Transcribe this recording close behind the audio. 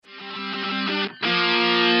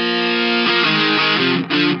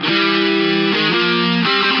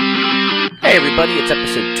Hey everybody, it's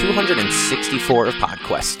episode 264 of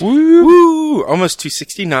PodQuest. Woo! Almost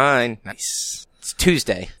 269. Nice. It's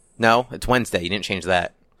Tuesday. No, it's Wednesday. You didn't change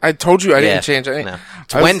that. I told you I didn't change it. No.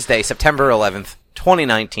 It's Wednesday, September 11th,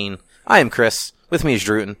 2019. I am Chris. With me is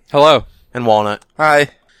Druten. Hello. And Walnut. Hi.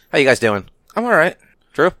 How you guys doing? I'm alright.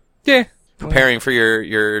 Drew? Yeah. Preparing for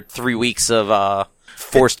your 3 weeks of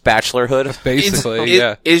forced bachelorhood? Basically,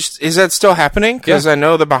 yeah. Is that still happening? Because I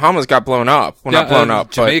know the Bahamas got blown up. Well, not blown up,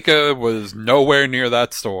 Jamaica was nowhere near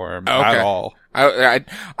that storm at all.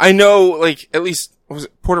 I know, like, at least, was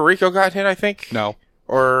it Puerto Rico got hit, I think? No.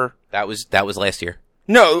 Or... That was last year.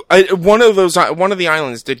 No, one of the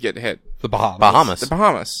islands did get hit. The Bahamas. Bahamas. The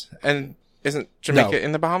Bahamas. And isn't Jamaica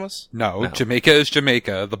in the Bahamas? No, Jamaica is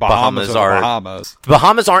Jamaica. The Bahamas are the Bahamas. The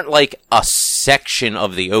Bahamas aren't like a section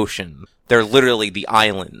of the ocean. They're literally the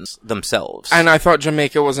islands themselves. And I thought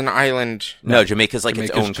Jamaica was an island. No, Jamaica's like its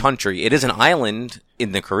own country. It is an island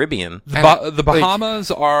in the Caribbean. The Bahamas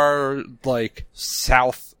are like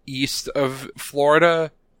southeast of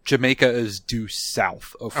Florida. Jamaica is due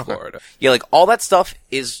south of Florida. Yeah, like all that stuff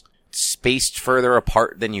is spaced further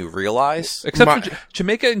apart than you realize. Except for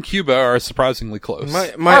Jamaica and Cuba are surprisingly close.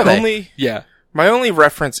 My only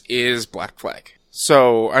reference is Black Flag.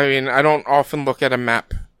 So, I mean, I don't often look at a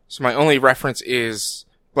map. So my only reference is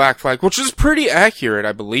Black Flag, which is pretty accurate,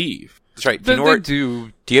 I believe. That's right.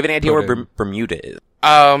 Do you have any idea where Bermuda is?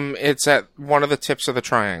 It's at one of the tips of the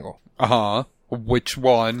triangle. Uh-huh. Which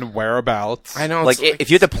one? Whereabouts? I know. Like, if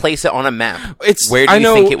you had to place it on a map, where do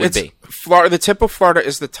you think it would be? The tip of Florida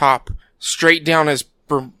is the top. Straight down is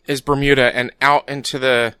Bermuda, and out into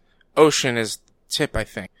the ocean is tip, I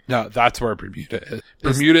think. No, that's where Bermuda is.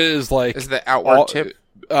 Bermuda is like... Is the outward tip?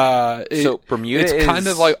 So Bermuda is kind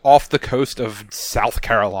of like off the coast of South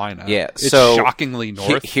Carolina. Yeah. It's so shockingly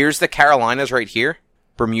north. Here's the Carolinas right here.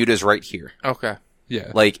 Bermuda's right here. Okay. Yeah.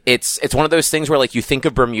 Like it's one of those things where like you think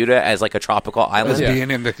of Bermuda as like a tropical island, as being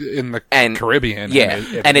in the Caribbean.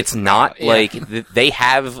 Yeah. And it's not like they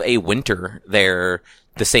have a winter there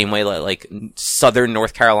the same way like southern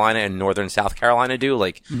North Carolina and northern South Carolina do.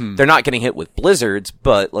 Like they're not getting hit with blizzards,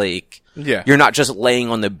 but like you're not just laying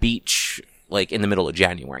on the beach like in the middle of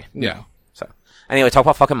January. Yeah. So anyway, talk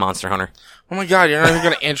about fucking Monster Hunter. Oh my god, you're not even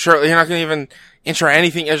gonna intro. You're not gonna even intro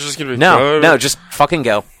anything. It's just gonna be no, just fucking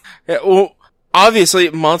go. Yeah, well, obviously,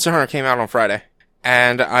 Monster Hunter came out on Friday,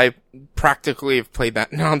 and I practically have played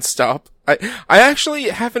that nonstop. I actually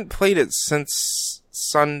haven't played it since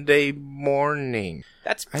Sunday morning.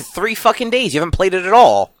 That's 3 fucking days. You haven't played it at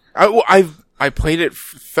all. I played it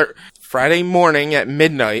Friday morning at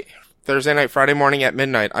midnight. Thursday night, Friday morning at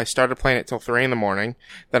midnight. I started playing it till 3 a.m.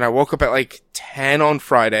 Then I woke up at like 10 on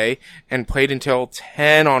Friday and played until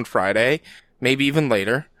 10 on Friday, maybe even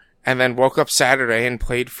later. And then woke up Saturday and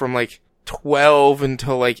played from like 12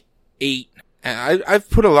 until like 8. And I've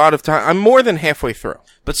put a lot of time. I'm more than halfway through.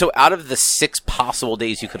 But so out of the 6 possible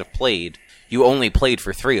days you could have played, you only played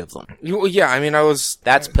for 3 of them. Yeah, I mean,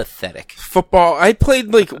 That's pathetic. Football. I played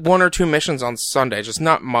like 1 or 2 missions on Sunday, just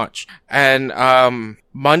not much. And,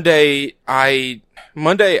 Monday I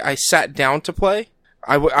sat down to play.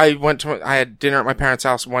 I had dinner at my parents'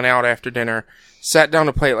 house, went out after dinner, sat down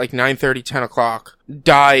to play at like 9:30, 10 o'clock,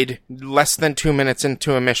 died less than 2 minutes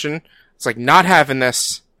into a mission. It's like, not having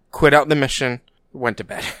this, quit out the mission, went to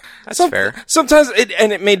bed. That's fair. Sometimes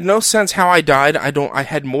it made no sense how I died. I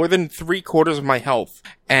had more than 3/4 of my health,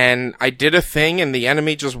 and I did a thing, and the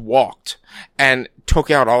enemy just walked and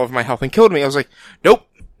took out all of my health and killed me. I was like, nope,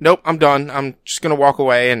 I'm done. I'm just gonna walk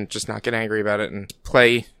away and just not get angry about it and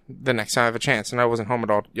play the next time I have a chance. And I wasn't home at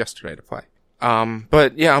all yesterday to play.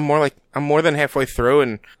 But yeah, I'm more than halfway through,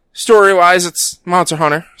 and story-wise, it's Monster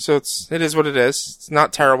Hunter, so it is what it is. It's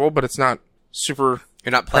not terrible, but it's not super...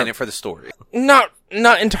 You're not playing it for the story. Not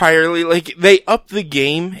entirely. Like, they up the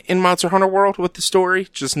game in Monster Hunter World with the story,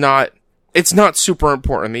 just not... It's not super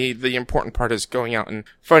important. The important part is going out and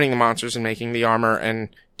fighting the monsters and making the armor and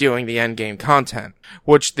doing the endgame content,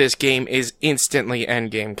 which this game is instantly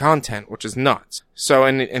endgame content, which is nuts. So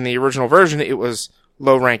in the original version, it was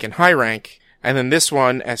low rank and high rank, and then this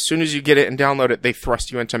one, as soon as you get it and download it, they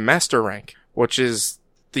thrust you into master rank, which is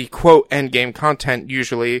the quote endgame content.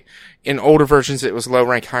 Usually in older versions it was low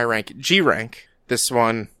rank, high rank, G rank. This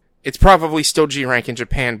one, it's probably still G rank in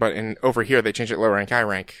Japan, but over here they changed it low rank, high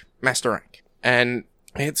rank, master rank. And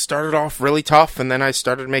it started off really tough, and then I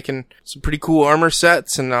started making some pretty cool armor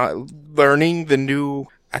sets and learning the new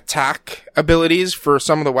attack abilities for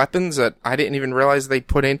some of the weapons that I didn't even realize they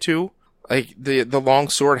put into. Like, the long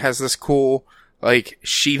sword has this cool, like,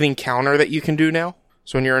 sheathing counter that you can do now.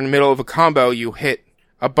 So when you're in the middle of a combo, you hit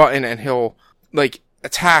a button and he'll, like,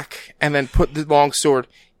 attack and then put the long sword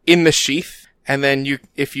in the sheath and then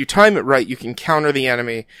if you time it right, you can counter the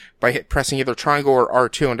enemy by pressing either triangle or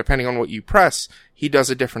R2, and depending on what you press, he does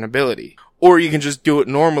a different ability. Or you can just do it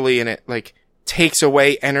normally, and it, like, takes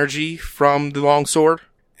away energy from the longsword,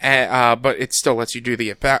 but it still lets you do the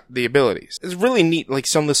abilities. It's really neat, like,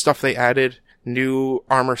 some of the stuff they added, new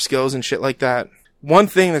armor skills and shit like that. One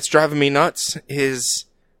thing that's driving me nuts is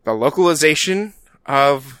the localization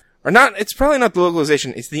of, or not, it's probably not the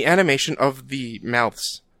localization, it's the animation of the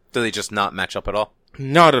mouths. Do they just not match up at all?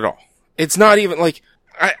 Not at all. It's not even like,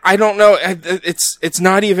 I don't know, it's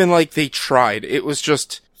not even like they tried. It was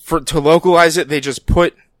just, to localize it, they just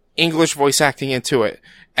put English voice acting into it.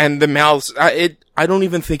 And the mouths, I don't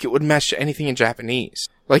even think it would mesh to anything in Japanese.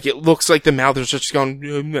 Like, it looks like the mouth is just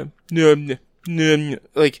going,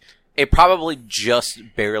 like, it probably just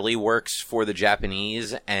barely works for the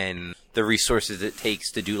Japanese, and the resources it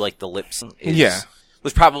takes to do, like, the lips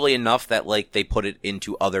was probably enough that, like, they put it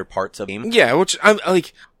into other parts of the game. Yeah, which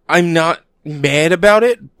I'm not mad about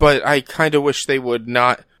it, but I kind of wish they would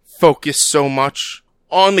not focus so much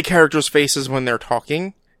on the characters' faces when they're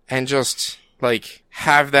talking, and just, like,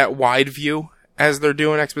 have that wide view as they're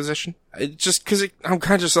doing exposition. Just because I'm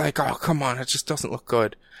kind of just like, oh, come on, it just doesn't look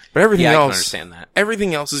good. But everything else, I can understand that.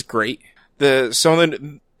 Everything else is great. Some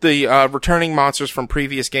of the returning monsters from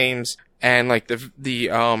previous games, and like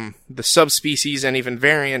the subspecies and even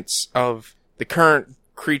variants of the current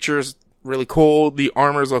creatures, really cool. The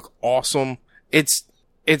armors look awesome. It's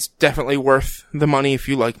definitely worth the money if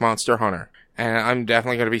you like Monster Hunter. And I'm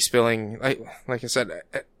definitely going to be spilling, like I said,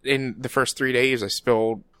 in the first 3 days, I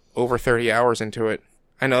spilled over 30 hours into it.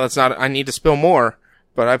 I know that's not, I need to spill more,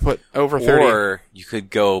 but I put over 30. Or you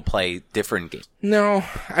could go play different games. No,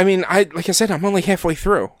 I mean, like I said, I'm only halfway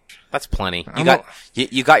through. That's plenty.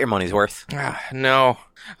 You got your money's worth. No.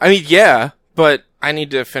 I mean, yeah, but I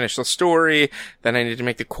need to finish the story, then I need to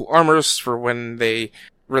make the cool armors for when they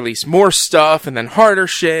release more stuff, and then harder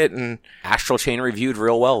shit, and Astral Chain reviewed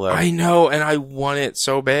real well, though. I know, and I want it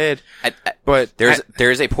so bad. But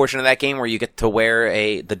there's a portion of that game where you get to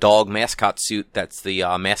wear the dog mascot suit that's the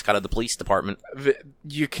mascot of the police department.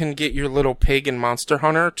 You can get your little pig in Monster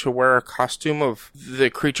Hunter to wear a costume of the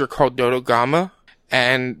creature called Dodogama,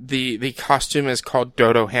 and the costume is called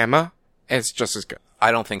Dodohama. It's just as good.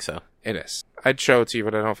 I don't think so. It is. I'd show it to you,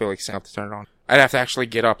 but I don't feel like I have to turn it on. I'd have to actually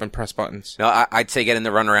get up and press buttons. No, I'd say getting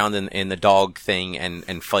the run around in the dog thing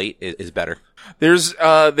and fight is better. There's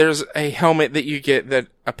a helmet that you get that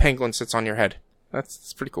a penguin sits on your head.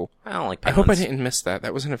 That's pretty cool. I don't like penguins. I hope I didn't miss that.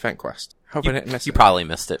 That was an event quest. I hope I didn't miss it. You probably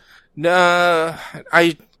missed it. No,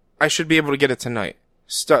 I should be able to get it tonight.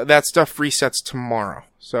 That stuff resets tomorrow,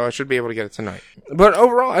 so I should be able to get it tonight. But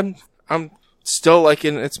overall, I'm still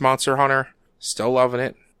liking It's Monster Hunter. Still loving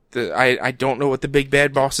it. I don't know what the big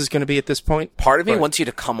bad boss is going to be at this point. Part of me wants you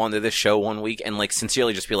to come onto this show one week and like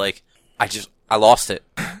sincerely just be like, I lost it.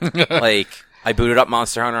 Like, I booted up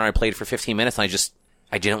Monster Hunter and I played for 15 minutes and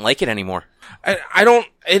I didn't like it anymore.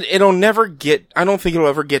 It'll never get, I don't think it'll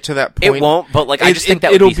ever get to that point. It won't, but like, I just think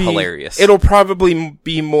that would be hilarious. It'll probably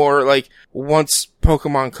be more like, once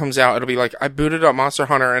Pokemon comes out, it'll be like, I booted up Monster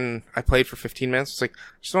Hunter and I played for 15 minutes. It's like,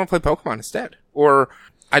 I just want to play Pokemon instead. Or,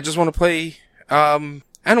 I just want to play,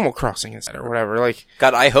 Animal Crossing instead, or whatever. Like,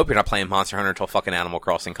 God, I hope you're not playing Monster Hunter until fucking Animal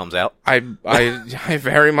Crossing comes out. I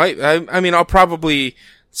very might. I mean, I'll probably,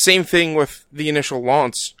 same thing with the initial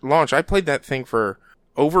launch. I played that thing for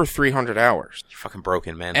over 300 hours. You're fucking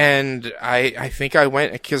broken, man. And I think I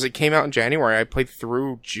went, because it came out in January, I played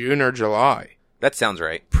through June or July. That sounds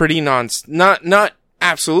right. Pretty not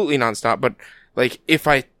absolutely nonstop, but like, if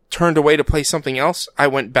I turned away to play something else, I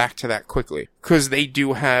went back to that quickly. Because they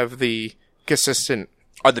do have the consistent.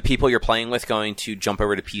 Are the people you're playing with going to jump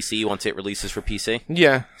over to PC once it releases for PC?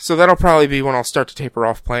 Yeah, so that'll probably be when I'll start to taper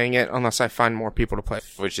off playing it, unless I find more people to play.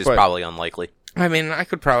 Which is probably unlikely. I mean, I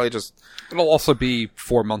could probably just... It'll also be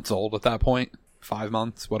 4 months old at that point. 5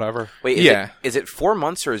 months, whatever. Wait, is it 4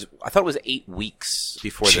 months or I thought it was 8 weeks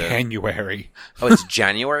before January. Oh, it's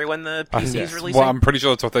January when the PC is releasing? Well, I'm pretty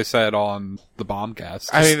sure that's what they said on the Bombcast.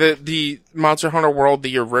 I mean, the Monster Hunter World,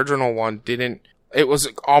 the original one, didn't... It was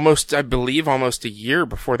almost a year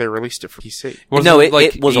before they released it for PC.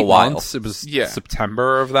 It was a while. Months? It was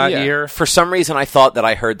September of that year. For some reason, I thought that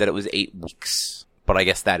I heard that it was 8 weeks, but I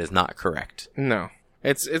guess that is not correct. No.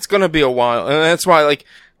 It's gonna be a while, and that's why, like,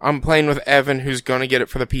 I'm playing with Evan, who's gonna get it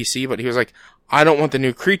for the PC, but he was like, I don't want the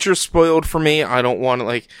new creatures spoiled for me, I don't want,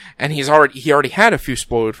 like, and he already had a few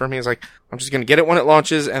spoiled for me. He's like, I'm just gonna get it when it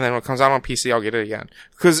launches, and then when it comes out on PC, I'll get it again.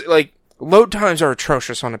 Because, like, load times are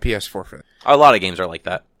atrocious on the PS4 for that. A lot of games are like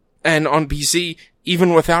that. And on PC,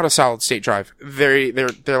 even without a solid state drive, they're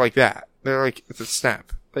like that. They're like, it's a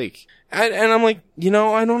snap. Like, And I'm like,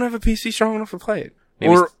 I don't have a PC strong enough to play it.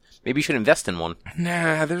 Maybe you should invest in one.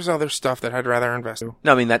 Nah, there's other stuff that I'd rather invest in.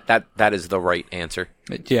 No, I mean, that is the right answer.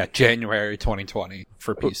 Yeah, January 2020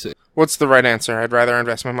 for PC. What's the right answer? I'd rather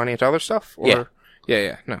invest my money into other stuff? Or,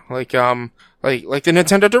 yeah. No, like the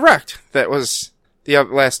Nintendo Direct that was the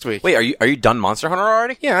last week. Wait, are you done Monster Hunter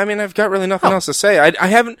already? Yeah, I mean, I've got really nothing else to say.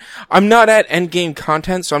 I'm not at endgame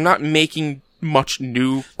content, so I'm not making much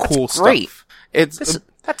new cool stuff.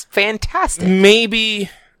 That's fantastic.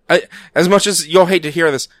 Maybe, as much as you'll hate to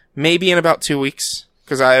hear this, maybe in about 2 weeks,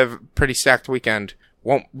 because I have a pretty stacked weekend,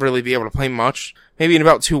 won't really be able to play much. Maybe in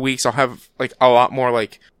about 2 weeks I'll have, a lot more,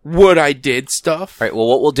 what I did stuff. All right, well,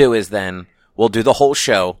 what we'll do is then, we'll do the whole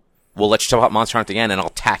show, we'll let you talk about Monster Hunter again, and I'll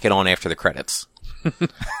tack it on after the credits.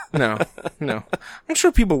 No. I'm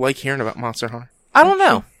sure people like hearing about Monster Hunter. I don't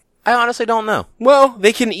know. I honestly don't know. Well,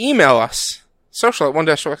 they can email us,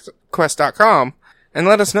 social@one-quest.com, and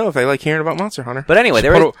let us know if they like hearing about Monster Hunter. But anyway,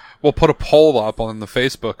 we'll put a poll up on the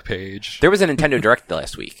Facebook page. There was a Nintendo Direct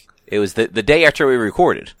last week. It was the day after we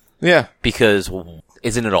recorded. Yeah. Because,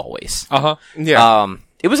 isn't it always? Uh-huh. Yeah.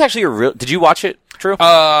 It was actually did you watch it, Drew?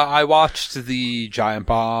 I watched the Giant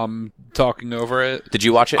Bomb talking over it. Did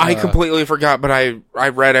you watch it? I completely forgot, but I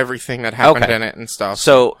read everything that happened in it and stuff.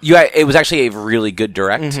 So, it was actually a really good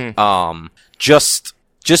Direct. Mm-hmm.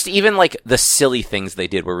 Just even, the silly things they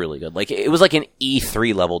did were really good. It was like an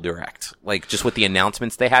E3 level Direct. Just with the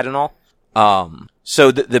announcements they had and all.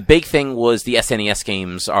 So the big thing was the SNES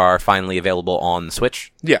games are finally available on the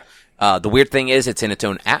Switch. Yeah. The weird thing is it's in its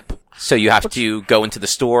own app. So you have to go into the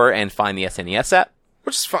store and find the SNES app.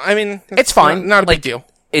 Which is fine. I mean, it's fine. Not a big deal.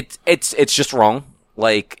 It's just wrong.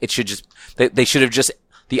 It should just, they should have just,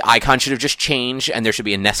 the icon should have just changed, and there should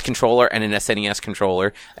be a NES controller and an SNES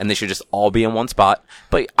controller, and they should just all be in one spot.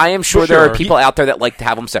 But I am sure there are people out there that like to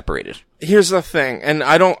have them separated. Here's the thing, and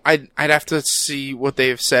I'd have to see what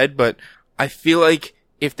they've said, but I feel like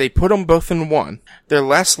if they put them both in one, they're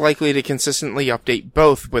less likely to consistently update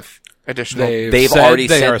both with additional. They've already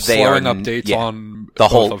said they are updates on the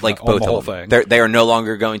whole, both both of them. They are no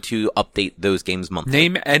longer going to update those games monthly.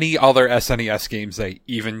 Name any other SNES games they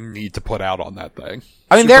even need to put out on that thing.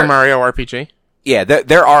 I mean, Super Mario RPG. Yeah,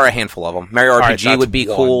 there are a handful of them. Mario RPG right, would be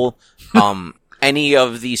one. cool. Any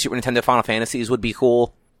of the Super Nintendo Final Fantasies would be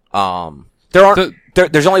cool.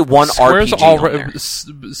 There's only one RPG on there.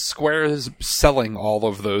 Square is selling all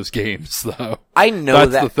of those games, though. I know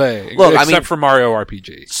that's the thing. Look, except for Mario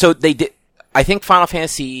RPG. So they did. I think Final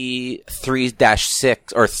Fantasy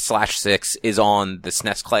 3-6 or /6 is on the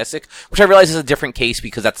SNES Classic, which I realize is a different case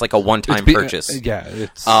because that's a one-time purchase. Yeah,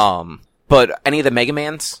 it's but any of the Mega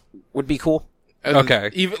Mans would be cool. Okay.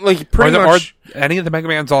 Even pretty much. Are any of the Mega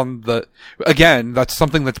Mans on the? Again, that's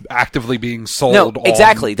something that's actively being sold. No,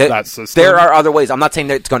 exactly. On that system. There are other ways. I'm not saying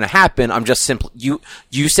that it's going to happen. I'm just simply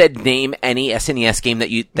you said name any SNES game that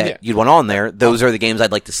you'd want on there. Those are the games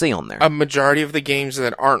I'd like to see on there. A majority of the games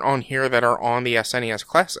that aren't on here that are on the SNES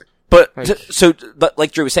Classic. But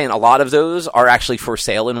like Drew was saying, a lot of those are actually for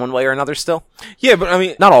sale in one way or another still. Yeah, but I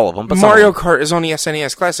mean, not all of them. But Mario Kart is on the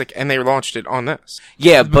SNES Classic, and they launched it on this.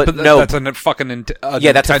 Yeah, but no, that's a fucking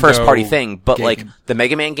that's a first party thing. But game. the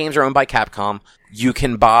Mega Man games are owned by Capcom. You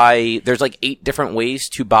can buy. There's 8 different ways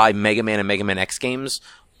to buy Mega Man and Mega Man X games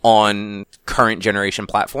on current generation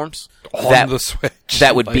platforms. On the Switch,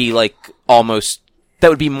 that would be almost. That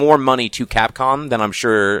would be more money to Capcom than I'm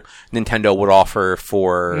sure Nintendo would offer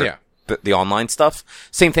for the online stuff.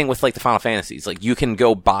 Same thing with the Final Fantasies. You can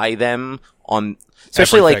go buy them on,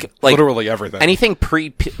 especially everything. Literally everything. Anything pre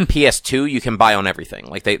PS2 you can buy on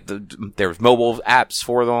everything. There's mobile apps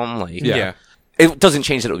for them. It doesn't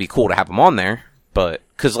change that it would be cool to have them on there, but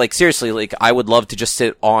because seriously, I would love to just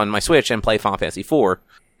sit on my Switch and play Final Fantasy 4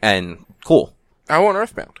 and cool. I want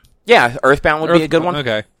Earthbound. Yeah, Earthbound would be a good one.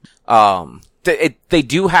 Okay. They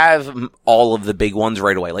do have all of the big ones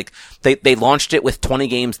right away. They launched it with 20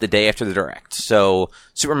 games the day after the Direct. So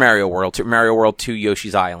Super Mario World, Super Mario World 2,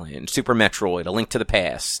 Yoshi's Island, Super Metroid, A Link to the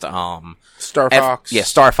Past, Star Fox,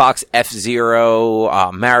 Star Fox,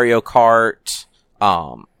 F-Zero, Mario Kart,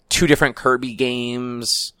 2 different Kirby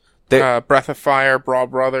games, Breath of Fire, Brawl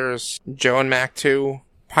Brothers, Joe and Mac 2,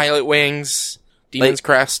 Pilot Wings, Demon's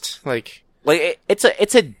Crest.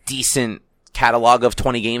 It's a decent catalog of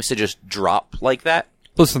 20 games to just drop like that.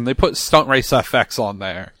 Listen, they put Stunt Race FX on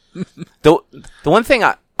there. The one thing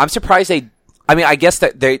I'm surprised I guess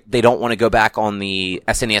that they don't want to go back on the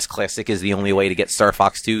SNES Classic is the only way to get Star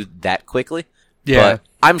Fox 2 that quickly. Yeah. But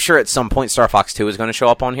I'm sure at some point Star Fox 2 is going to show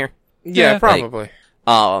up on here. Yeah, probably.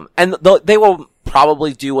 And they will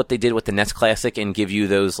probably do what they did with the NES Classic and give you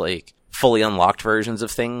those fully unlocked versions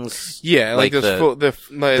of things. Yeah, like the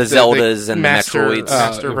Zeldas and the Metroids.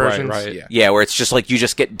 Master versions. Right. Yeah. Where it's just like you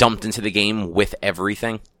just get dumped into the game with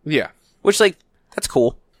everything. Yeah. Which, like, that's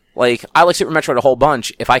cool. Like, I like Super Metroid a whole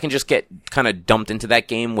bunch. If I can just get kind of dumped into that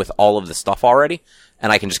game with all of the stuff already,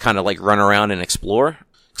 and I can just kind of, like, run around and explore.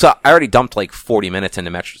 So I already dumped, like, 40 minutes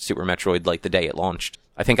into Super Metroid, like, the day it launched.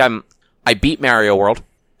 I think I beat Mario World.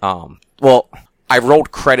 Well, I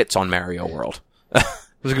rolled credits on Mario World. I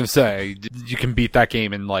was going to say, you can beat that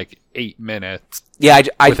game in, like, 8 minutes. Yeah,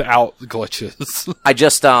 without glitches. I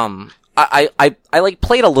just, I like,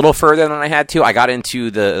 played a little further than I had to. I got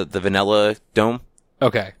into the Vanilla Dome.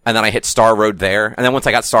 Okay. And then I hit Star Road there. And then once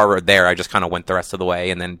I got Star Road there, I just kind of went the rest of the way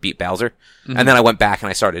and then beat Bowser. Mm-hmm. And then I went back and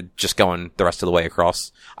I started just going the rest of the way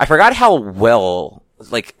across. I forgot how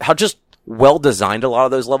just well designed a lot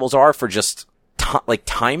of those levels are for just,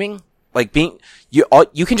 timing. Like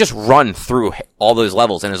you can just run through all those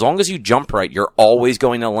levels. And as long as you jump right, you're always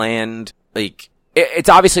going to land, like, it's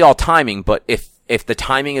obviously all timing, but if the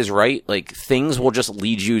timing is right, like, things will just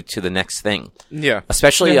lead you to the next thing. Yeah.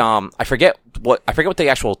 Especially, I forget what the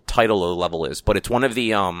actual title of the level is, but it's one of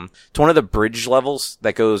the bridge levels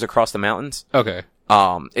that goes across the mountains. Okay.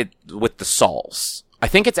 With the Sauls. I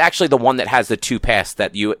think it's actually the one that has the 2 paths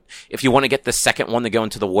that if you want to get the second one to go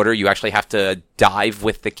into the water, you actually have to dive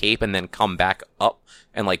with the cape and then come back up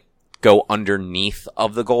and, like, go underneath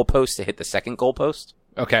of the goalpost to hit the second goalpost.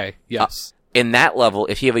 Okay. Yes. In that level,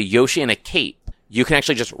 if you have a Yoshi and a cape, you can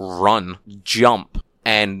actually just run, jump,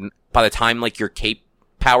 and by the time, like, your cape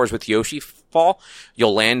powers with Yoshi fall,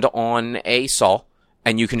 you'll land on a Saul,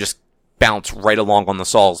 and you can just bounce right along on the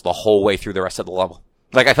Sauls the whole way through the rest of the level.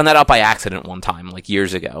 Like, I found that out by accident one time, like,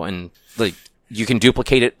 years ago, and, like, you can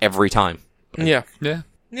duplicate it every time. Yeah.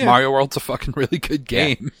 Mario World's a fucking really good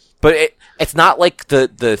game. Yeah. But it's not like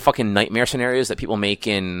the fucking nightmare scenarios that people make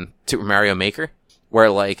in Super Mario Maker. Where,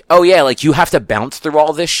 like, oh yeah, like, you have to bounce through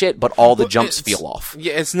all this shit, but all the jumps feel off.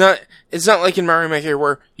 Yeah, it's not like in Mario Maker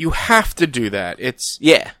where you have to do that.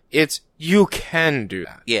 You can do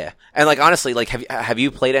that. Yeah. And, like, honestly, like, have you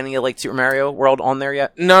played any of, like, Super Mario World on there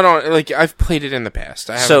yet? No, like, I've played it in the past.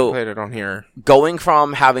 I haven't played it on here. Going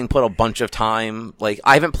from having put a bunch of time, like,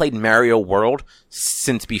 I haven't played Mario World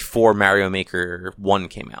since before Mario Maker 1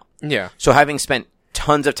 came out. Yeah. So having spent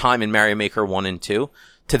tons of time in Mario Maker 1 and 2,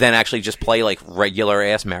 to then actually just play, like,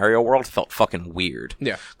 regular-ass Mario World felt fucking weird.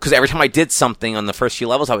 Yeah. Because every time I did something on the first few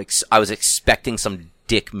levels, I was expecting some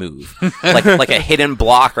dick move. like a hidden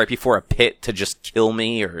block right before a pit to just kill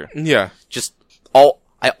me, or... Yeah.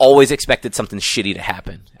 I always expected something shitty to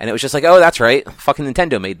happen. And it was just like, oh, that's right. Fucking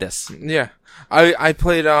Nintendo made this. Yeah. I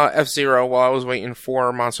played F-Zero while I was waiting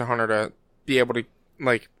for Monster Hunter to be able to,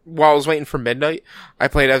 like, while I was waiting for midnight, I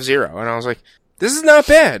played F-Zero, and I was like, this is not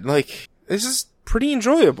bad. Like, this is pretty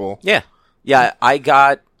enjoyable. Yeah. Yeah,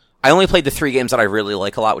 I only played the 3 games that I really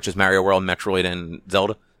like a lot, which is Mario World, Metroid, and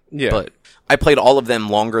Zelda. Yeah. But I played all of them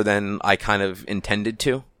longer than I kind of intended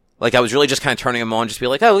to. Like, I was really just kind of turning them on, just be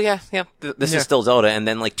like, oh, yeah, this is still Zelda. And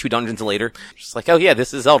then, like, 2 dungeons later, just like, oh, yeah,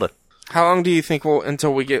 this is Zelda. How long do you think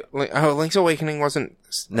until we get... Link's Awakening wasn't...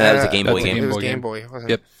 No, that was a Game Boy game. It was Game Boy,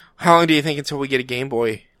 wasn't it? Yep. How long do you think until we get a Game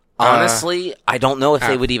Boy? Honestly, I don't know if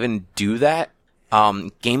they would even do that.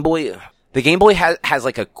 Game Boy... The Game Boy has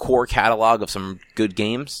like a core catalog of some good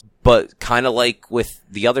games, but kind of like with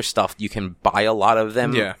the other stuff, you can buy a lot of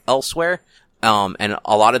them elsewhere. And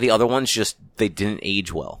a lot of the other ones they didn't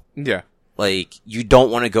age well. Yeah. Like, you don't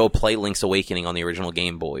want to go play Link's Awakening on the original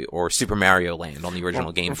Game Boy, or Super Mario Land on the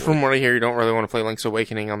original Game Boy. From what I hear, you don't really want to play Link's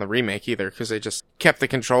Awakening on the remake either, because they just kept the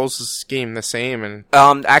controls scheme the same, and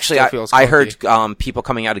actually, I heard people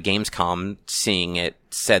coming out of Gamescom seeing it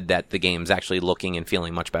said that the game's actually looking and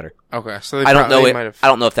feeling much better. Okay, so I don't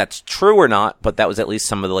know if that's true or not, but that was at least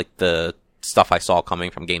some of the stuff I saw coming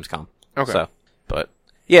from Gamescom. Okay, so, but.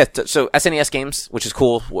 Yeah, so SNES games, which is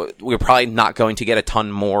cool. We're probably not going to get a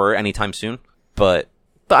ton more anytime soon, but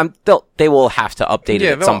they will have to update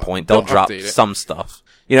it at some point. They'll drop some stuff.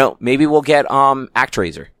 You know, maybe we'll get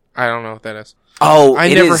ActRaiser. I don't know what that is. Oh,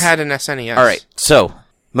 I never had an SNES. All right, so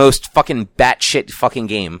most fucking batshit fucking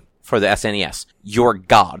game for the SNES. Your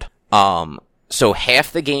God. So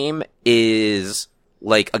half the game is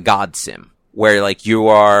like a God sim, where like you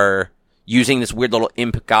are using this weird little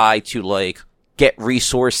imp guy to like get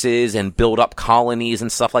resources and build up colonies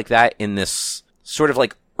and stuff like that in this sort of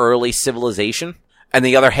like early civilization. And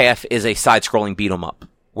the other half is a side-scrolling beat-em-up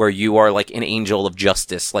where you are like an angel of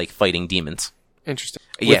justice, like fighting demons. Interesting.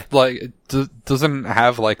 Yeah. Like, doesn't it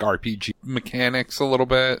have like RPG mechanics a little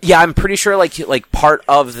bit? Yeah, I'm pretty sure like part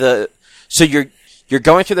of the, so you're you're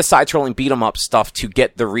going through the side-scrolling beat-em-up stuff to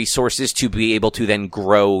get the resources to be able to then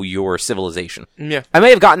grow your civilization. Yeah. I may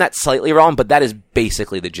have gotten that slightly wrong, but that is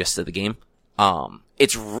basically the gist of the game.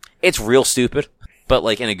 It's real stupid, but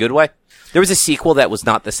like in a good way. There was a sequel that was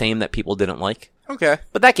not the same that people didn't like, Okay.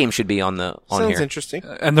 but that game should be on Sounds here. interesting.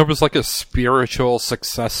 And there was like a spiritual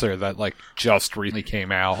successor that like just recently came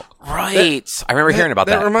out. Right. I remember hearing about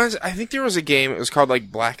that. reminds. I think there was a game. It was called like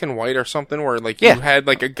Black and White or something, where like Yeah. you had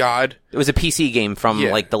like a god. It was a PC game from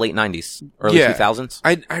Yeah. like the late 90s, early 2000s.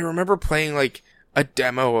 I remember playing like a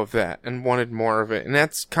demo of that and wanted more of it, and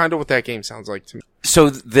that's kind of what that game sounds like to me. So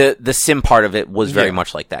the sim part of it was very Yeah.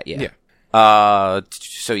 much like that, yeah. Yeah.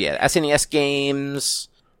 So yeah, SNES games,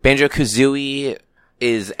 Banjo-Kazooie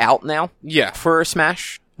is out now Yeah. for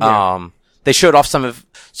Smash. Yeah. They showed off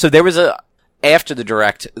so there was after the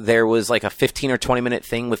Direct, there was like a 15 or 20 minute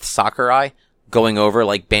thing with Sakurai going over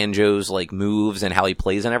like Banjo's like moves and how he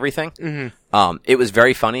plays and everything. Mm-hmm. It was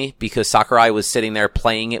very funny because Sakurai was sitting there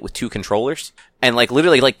playing it with 2 controllers and like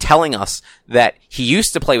literally like telling us that he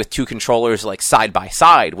used to play with 2 controllers like side by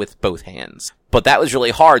side with both hands. But that was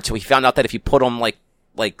really hard, so he found out that if you put them like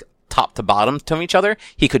top to bottom to each other,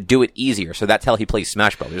 he could do it easier. So that's how he plays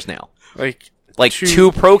Smash Brothers now. Like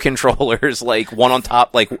 2 pro controllers, like one on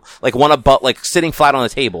top, like one above, like sitting flat on the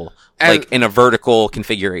table, like in a vertical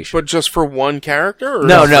configuration. But just for one character? Or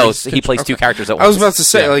No, like he plays 2 characters at once. I was about to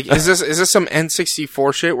say, Yeah. like, is this some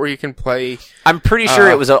N64 shit where you can play? I'm pretty sure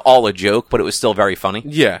it was all a joke, but it was still very funny.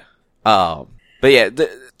 Yeah. But yeah,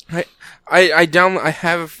 I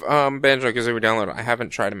have Banjo-Kazooie downloaded. I haven't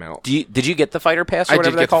tried them out. did you get the Fighter Pass or I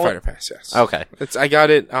whatever did they get the call Fighter it? Pass, yes. Okay. I got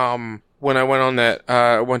it when I went on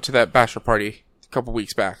that went to that bachelor party a couple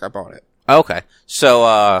weeks back. I bought it. Okay.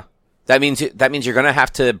 So that means you're gonna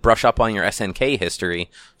have to brush up on your SNK history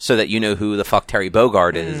so that you know who the fuck Terry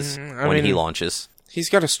Bogard is when he launches. He's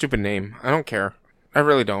got a stupid name. I don't care. I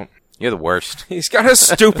really don't. You're the worst. He's got a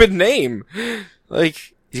stupid name.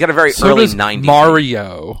 Like, He's got a very So early does 90s.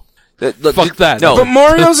 Mario. Look, Fuck that. No, but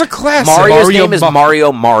Mario's a classic. Mario's Mario name is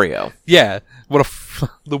Mario. Yeah. What a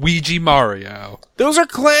Luigi Mario. Those are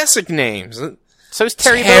classic names. So is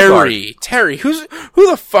Terry Bogard. Terry. Who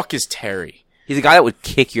the fuck is Terry? He's a guy that would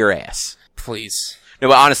kick your ass. Please. No,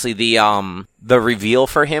 but honestly, the reveal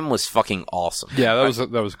for him was fucking awesome. Yeah,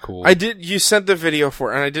 that was cool. You sent the video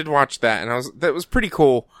for it, and I did watch that, and that was pretty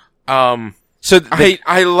cool. So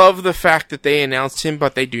I love the fact that they announced him,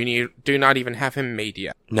 but they do not even have him made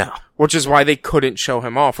yet. no. Which is why they couldn't show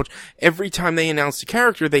him off. Which every time they announced a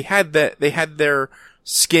character, they had their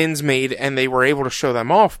skins made, and they were able to show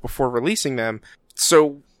them off before releasing them.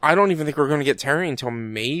 So I don't even think we're going to get Terry until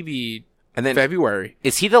maybe And then February.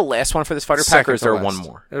 is he the last one for this fighter pack, or is Second there to one last.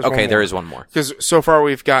 more? There's Okay, one there more. is one more. Because so far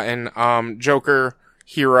we've gotten Joker,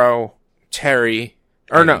 Hero, Terry,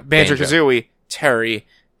 or no, Banjo-Kazooie, Terry,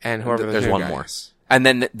 and whoever the There's new one guy more. is. And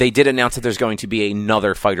then they did announce that there's going to be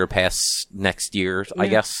another fighter pass next year, I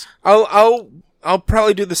guess. I'll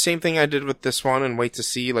probably do the same thing I did with this one and wait to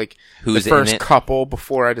see like Who's the in first it? couple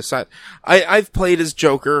before I decide. I've played as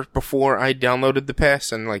Joker before I downloaded the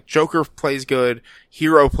pass, and like Joker plays good,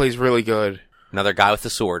 Hero plays really good, Another guy with a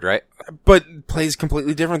sword, right? but plays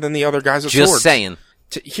completely different than the other guys with Just swords. saying.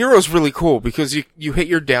 Hero's really cool because you hit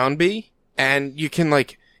your down B and you can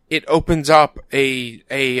like it opens up an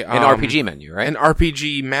An RPG menu, right? an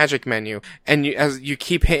RPG magic menu, and as you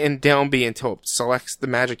keep hitting down B until it selects the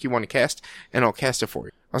magic you want to cast, and it'll cast it for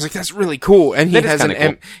you. I was like, that's really cool, and That is kinda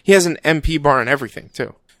cool. he has an MP bar and everything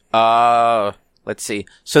too. Let's see.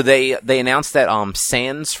 So they announced that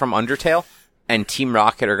Sans from Undertale and Team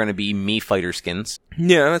Rocket are going to be Mii fighter skins.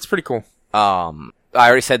 Yeah, that's pretty cool. I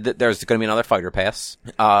already said that there's going to be another fighter pass.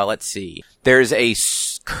 Let's see. There's a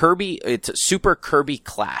it's Super Kirby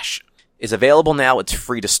Clash. Is available now. It's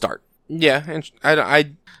free to start. Yeah, and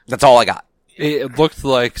I That's all I got. It looked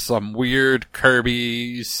like some weird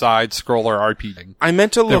Kirby side-scroller RPG. I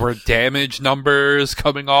meant to There look. were damage numbers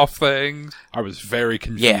coming off things. I was very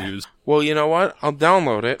confused. Well, you know what? I'll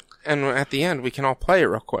download it, and at the end we can all play it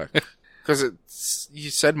real quick. Because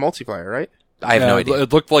you said multiplayer, right? I have no idea.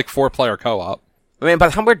 It looked like 4-player co-op. I mean, by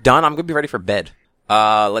the time we're done, I'm going to be ready for bed.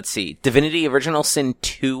 Let's see. Divinity Original Sin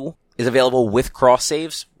 2 is available with cross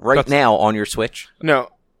saves right now on your Switch. No,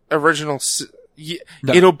 original.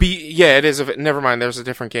 No. It'll be. Yeah, it is. Never mind. There's a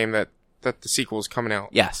different game that the sequel is coming out.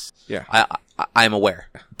 Yes. Yeah. I'm aware.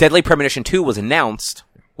 Deadly Premonition 2 was announced,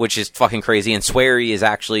 which is fucking crazy, and Swery is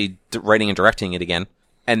actually writing and directing it again.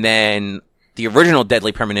 And then the original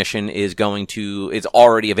Deadly Premonition is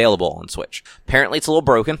already available on Switch. Apparently it's a little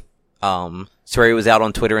broken. Swery was out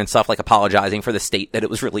on Twitter and stuff, like apologizing for the state that it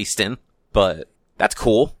was released in, but that's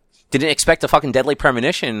cool. didn't expect a fucking Deadly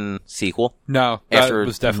Premonition sequel. No, that After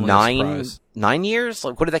was definitely a surprise. 9 years?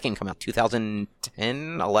 Like, when did that game come out?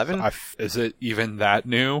 2010, 11? Is it even that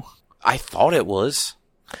new? I thought it was.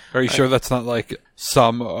 Are you sure that's not like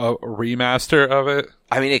some remaster of it?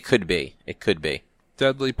 I mean, it could be. It could be.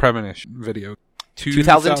 Deadly Premonition video.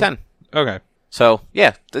 2010. Okay. So,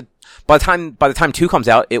 yeah. By the time 2 comes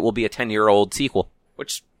out, it will be a 10-year-old sequel.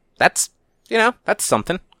 Which, that's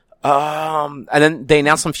something. And then they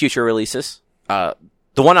announced some future releases. The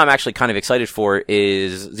one I'm actually kind of excited for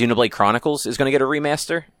is Xenoblade Chronicles is going to get a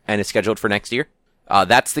remaster, and it's scheduled for next year.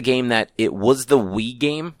 That's the game that, it was the Wii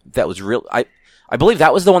game that was real. I believe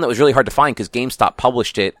that was the one that was really hard to find because GameStop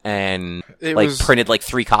published it and printed like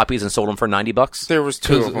 3 copies and sold them for $90. There was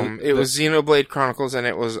 2 of them. It was Xenoblade Chronicles and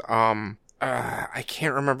it was I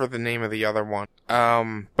can't remember the name of the other one.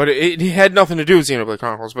 But it had nothing to do with Xenoblade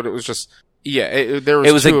Chronicles, but it was just there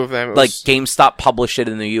was 2 of them. GameStop published it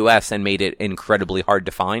in the US and made it incredibly hard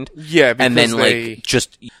to find. Yeah, because and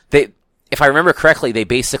then if I remember correctly, they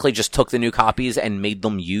basically just took the new copies and made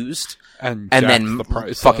them used. And then the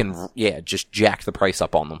price just jacked the price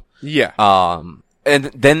up on them. Yeah. And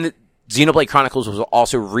then Xenoblade Chronicles was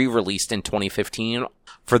also re-released in 2015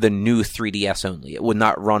 for the new 3DS only. It would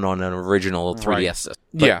not run on an original 3DS system.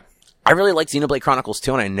 Yeah. I really like Xenoblade Chronicles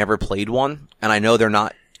 2, and I never played one, and I know they're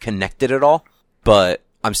not connected at all, but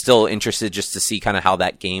I'm still interested just to see kind of how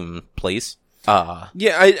that game plays. Yeah,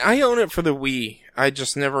 I own it for the Wii. I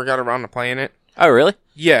just never got around to playing it. Oh, really?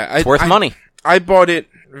 Yeah. It's worth money. I bought it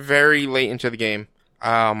very late into the game.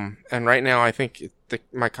 And right now I think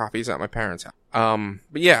my copy's at my parents' house.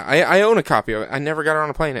 But yeah, I own a copy of it. I never got around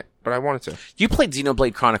to playing it, but I wanted to. You played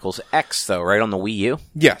Xenoblade Chronicles X, though, right, on the Wii U?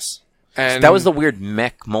 Yes. And so that was the weird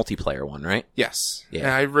mech multiplayer one, right? Yes. Yeah. And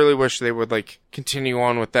I really wish they would, continue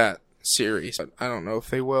on with that series. But I don't know if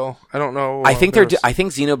they will. I don't know. I think I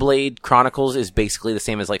think Xenoblade Chronicles is basically the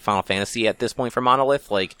same as, Final Fantasy at this point for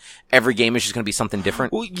Monolith. Every game is just going to be something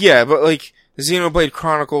different. Well, yeah, but, Xenoblade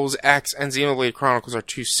Chronicles X and Xenoblade Chronicles are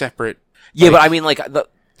 2 separate. Yeah, but I mean,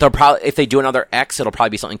 they'll probably, if they do another X, it'll probably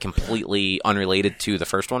be something completely unrelated to the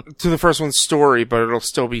first one. To the first one's story, but it'll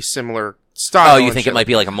still be similar style. Oh, you think it might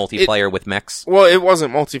be like a multiplayer with mechs? Well, it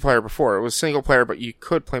wasn't multiplayer before. It was single player, but you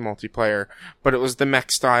could play multiplayer. But it was the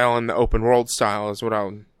mech style and the open world style is what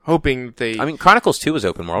I'm hoping they... I mean, Chronicles 2 was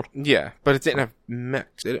open world. Yeah, but it didn't have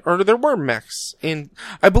mechs. Or there were mechs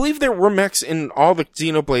I believe there were mechs in all the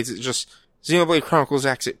Xenoblades. It just... Xenoblade Chronicles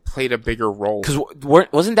X, it played a bigger role. Because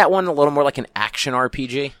wasn't that one a little more like an action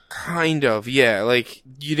RPG? Kind of, yeah.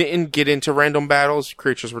 You didn't get into random battles.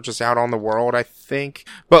 Creatures were just out on the world, I think.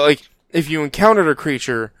 But, if you encountered a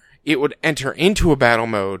creature, it would enter into a battle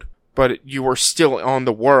mode, but you were still on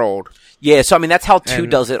the world. Yeah, so, I mean, that's how 2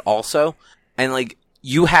 does it also. And,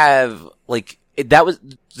 you have, that was...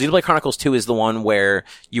 Xenoblade Chronicles 2 is the one where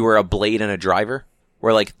you were a blade and a driver.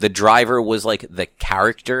 Where, the driver was, the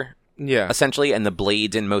character... Yeah. Essentially, and the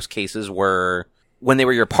blades in most cases were, when they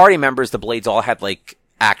were your party members, the blades all had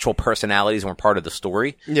actual personalities and were part of the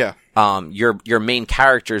story. Yeah. Your main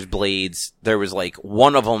character's blades, there was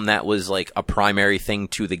one of them that was a primary thing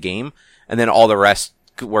to the game, and then all the rest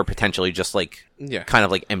were potentially just kind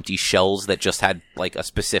of empty shells that just had a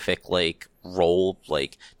specific role,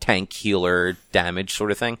 tank, healer, damage sort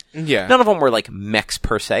of thing. Yeah. None of them were mechs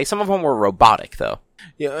per se. Some of them were robotic though.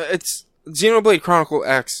 Yeah, it's Xenoblade Chronicle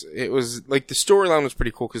X. It was the storyline was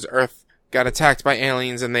pretty cool because Earth got attacked by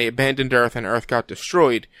aliens and they abandoned Earth and Earth got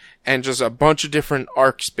destroyed, and just a bunch of different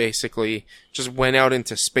arcs basically just went out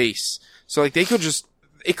into space. So it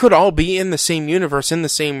could all be in the same universe, in the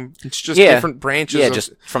same, it's just different branches. Yeah,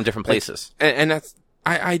 just from different places. And that's,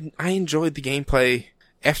 I enjoyed the gameplay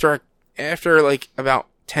after about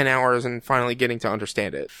 10 hours and finally getting to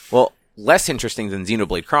understand it. Well, less interesting than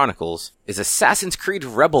Xenoblade Chronicles is Assassin's Creed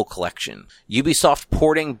Rebel Collection. Ubisoft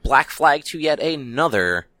porting Black Flag to yet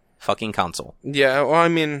another fucking console. Yeah, well, I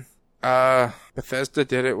mean, Bethesda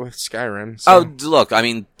did it with Skyrim. So. Oh, look, I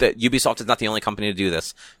mean, Ubisoft is not the only company to do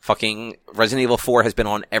this. Fucking Resident Evil 4 has been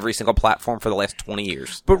on every single platform for the last 20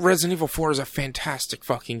 years. But Resident Evil 4 is a fantastic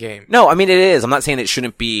fucking game. No, I mean, it is. I'm not saying it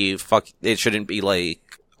shouldn't be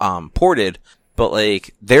ported. But,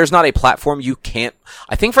 there's not a platform you can't...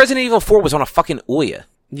 I think Resident Evil 4 was on a fucking Ouya.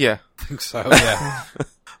 Yeah. I think so, yeah.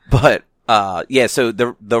 But, so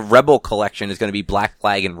the Rebel Collection is going to be Black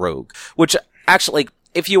Flag and Rogue. Which, actually,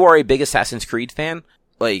 if you are a big Assassin's Creed fan,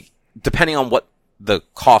 depending on what the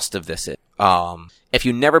cost of this is, if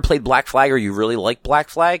you never played Black Flag or you really like Black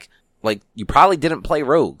Flag, you probably didn't play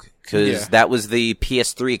Rogue. because that was the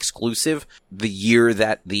PS3 exclusive the year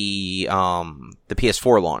that the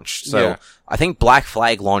PS4 launched. So I think Black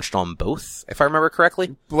Flag launched on both, if I remember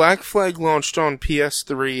correctly. Black Flag launched on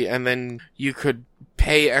PS3, and then you could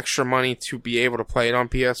pay extra money to be able to play it on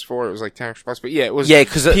PS4. It was like $10 but it was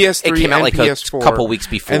because PS3 it came out and like PS4. a couple weeks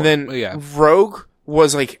before. And then Rogue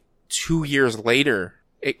was like 2 years later.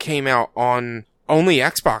 It came out on only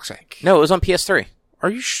Xbox, I think. No, it was on PS3. Are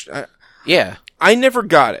you yeah. I never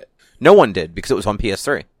got it. No one did, because it was on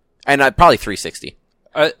PS3. And probably 360.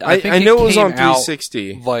 I think know it was on came out,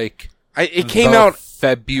 360. It came out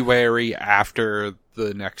February after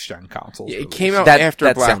the next gen consoles. It came out That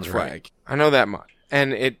after Black sounds Flag. right. I know that much.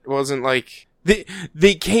 And it wasn't like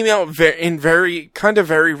they came out in very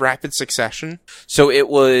rapid succession. So it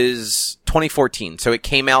was 2014. So it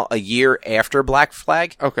came out a year after Black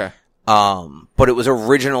Flag. Okay. But it was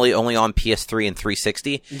originally only on PS3 and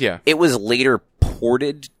 360. Yeah. It was later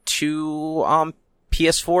ported to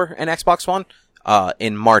PS4 and Xbox One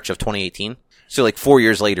in March of 2018. So like 4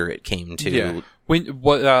 years later, it came to. Yeah. When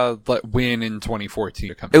in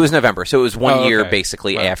 2014 it was November, so it was 1 year okay.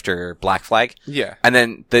 basically after Black Flag. Yeah. And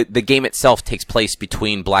then the game itself takes place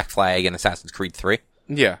between Black Flag and Assassin's Creed 3.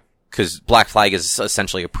 Yeah. Because Black Flag is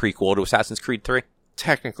essentially a prequel to Assassin's Creed 3.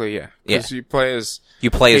 Technically, yeah. Because you play as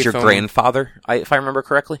your grandfather, if I remember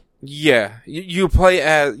correctly. Yeah. You play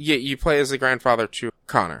as the grandfather to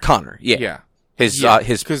Connor. Connor, yeah. Yeah.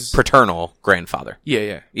 His paternal grandfather.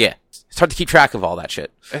 Yeah. Yeah. It's hard to keep track of all that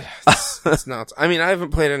shit. It's nuts. I mean, I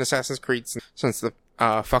haven't played an Assassin's Creed since the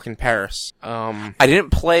fucking Paris. I didn't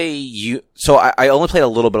play so I only played a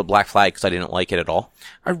little bit of Black Flag because I didn't like it at all.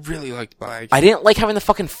 I really liked Black. I didn't like having to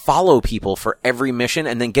fucking follow people for every mission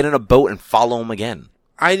and then get in a boat and follow them again.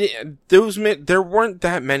 There weren't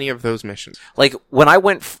that many of those missions. Like, when I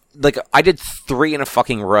went, I did 3 in a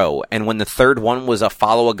fucking row, and when the third one was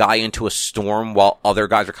follow a guy into a storm while other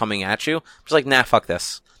guys are coming at you, I was like, nah, fuck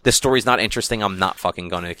this. This story's not interesting, I'm not fucking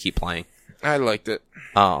gonna keep playing. I liked it.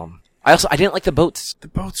 I didn't like the boats. The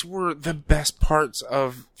boats were the best parts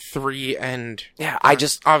of 3 and... Yeah,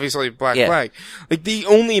 obviously Black Flag. Like, they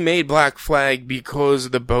only made Black Flag because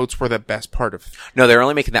the boats were the best part of... No, they're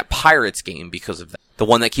only making that Pirates game because of that. The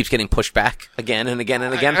one that keeps getting pushed back again and again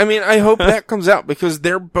and again. I mean, I hope that comes out because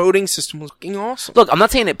their boating system was fucking awesome. Look, I'm not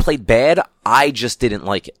saying it played bad, I just didn't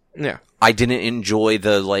like it. Yeah. I didn't enjoy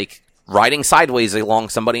the, riding sideways along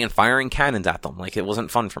somebody and firing cannons at them. It wasn't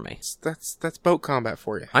fun for me. That's boat combat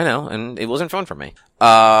for you. I know, and it wasn't fun for me.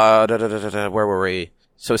 Where were we?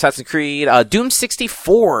 So Assassin's Creed, Doom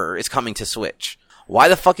 64 is coming to Switch. Why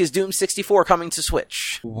the fuck is Doom 64 coming to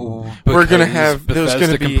Switch? We're gonna have, there's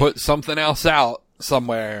gonna be... can put something else out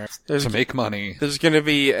somewhere to make money. There's gonna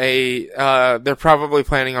be they're probably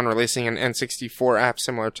planning on releasing an N64 app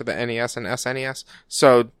similar to the NES and SNES.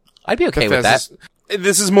 So... I'd be okay with that.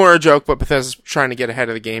 This is more a joke, but Bethesda's trying to get ahead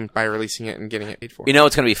of the game by releasing it and getting it paid for. You know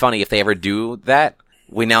it's going to be funny if they ever do that.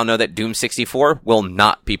 We now know that Doom 64 will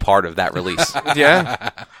not be part of that release.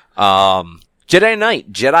 Yeah. Jedi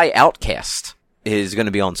Knight, Jedi Outcast is going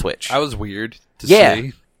to be on Switch. That was weird to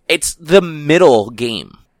see. It's the middle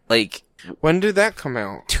game. When did that come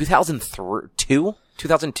out? 2002?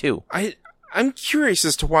 2002. I'm curious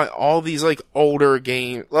as to why all these older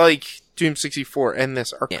games Doom 64 and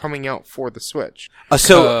this are coming out for the Switch.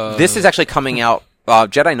 This is actually coming out.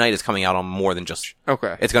 Jedi Knight is coming out on more than just.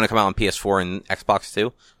 Okay. It's going to come out on PS4 and Xbox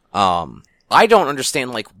too. I don't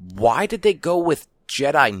understand. Why did they go with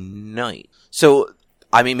Jedi Knight? So,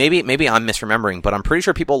 I mean, maybe I'm misremembering, but I'm pretty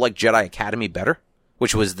sure people like Jedi Academy better,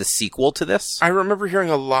 which was the sequel to this. I remember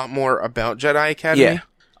hearing a lot more about Jedi Academy. Yeah.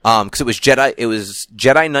 Because it was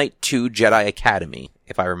Jedi Knight 2 Jedi Academy,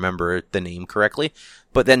 if I remember the name correctly.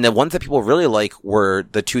 But then the ones that people really like were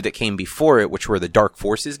the 2 that came before it, which were the Dark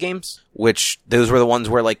Forces games, which those were the ones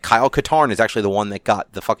where Kyle Katarn is actually the one that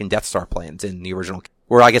got the fucking Death Star plans in the original,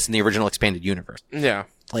 or I guess in the original expanded universe. Yeah.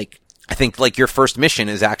 I think your first mission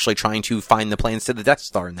is actually trying to find the plans to the Death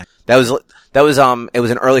Star in that. It was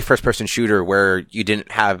an early first person shooter where you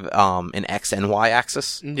didn't have an X and Y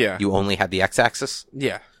axis. Yeah. You only had the X axis.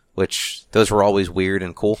 Yeah. Which those were always weird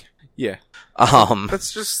and cool. Yeah.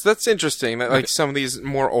 That's interesting that some of these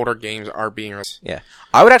more older games are being released. Yeah.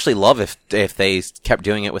 I would actually love if they kept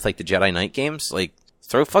doing it with the Jedi Knight games.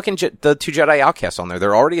 Throw fucking the 2 Jedi Outcasts on there.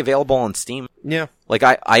 They're already available on Steam. Yeah.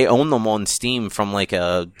 I own them on Steam from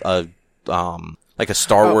a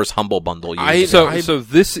Star Wars Humble Bundle. So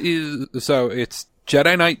it's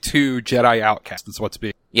Jedi Knight 2 Jedi Outcast is what's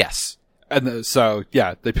being. Yes. And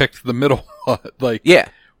they picked the middle one. Yeah.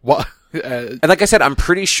 What? And like I said, I'm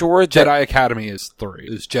pretty sure that Jedi Academy is 3.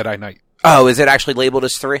 Is Jedi Knight. Oh, is it actually labeled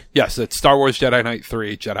as 3? Yes, it's Star Wars Jedi Knight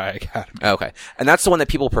 3, Jedi Academy. Okay. And that's the one that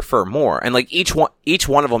people prefer more. And like each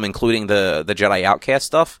one of them, including the Jedi Outcast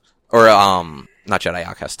stuff, or not Jedi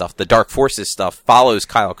Outcast stuff, the Dark Forces stuff, follows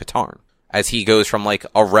Kyle Katarn as he goes from like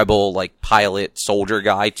a rebel, like pilot soldier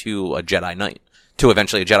guy to a Jedi Knight, to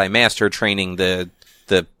eventually a Jedi Master training the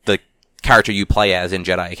character you play as in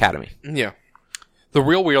Jedi Academy. Yeah. The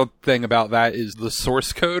real weird thing about that is the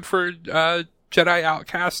source code for Jedi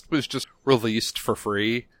Outcast was just released for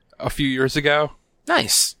free a few years ago.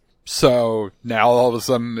 Nice. So now all of a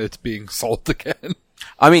sudden it's being sold again.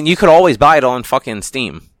 I mean, you could always buy it on fucking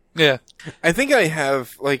Steam. Yeah. I think I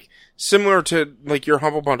have, like, similar to, like, your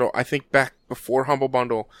Humble Bundle, I think back before Humble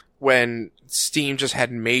Bundle, when Steam just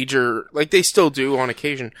had major, like, they still do on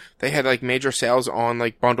occasion, they had, like, major sales on,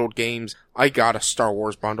 like, bundled games. I got a Star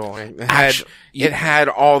Wars bundle, and it had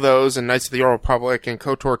all those, and Knights of the Old Republic, and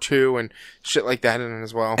KOTOR 2, and shit like that in it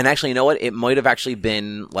as well. And actually, you know what? It might have actually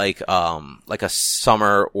been, like a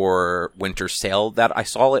summer or winter sale that I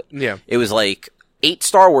saw it. Yeah. It was, like, 8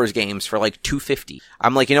 Star Wars games for, like, $250.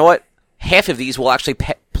 I'm like, you know what? Half of these will actually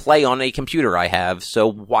play on a computer I have,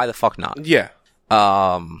 so why the fuck not? Yeah.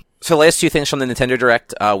 So last 2 things from the Nintendo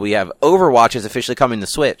Direct, we have Overwatch is officially coming to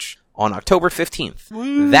Switch on October 15th.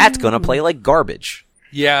 Woo. That's gonna play like garbage.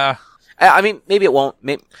 Yeah. I mean, maybe it won't.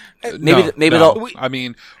 Maybe No. they'll. I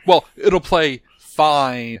mean, well, it'll play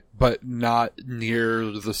fine, but not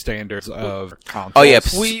near the standards of consoles. Oh, yeah.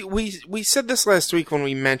 We said this last week when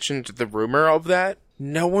we mentioned the rumor of that.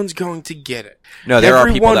 No one's going to get it. No, there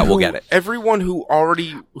are people that will get it. Everyone who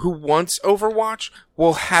wants Overwatch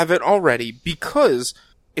will have it already, because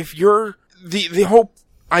if you're the whole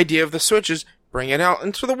idea of the Switch is bring it out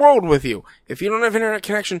into the world with you. If you don't have internet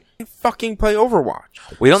connection, you fucking play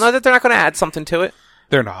Overwatch. We don't know that they're not going to add something to it.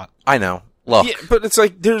 They're not. I know. Look, Yeah, but it's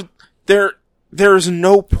like there's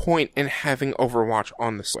no point in having Overwatch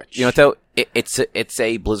on the Switch. you know what though? It's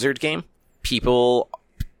a Blizzard game. People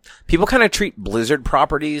kind of treat Blizzard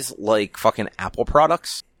properties like fucking Apple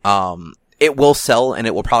products. It will sell, and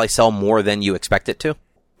it will probably sell more than you expect it to.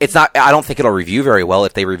 It's not. I don't think it'll review very well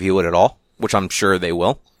if they review it at all, which I'm sure they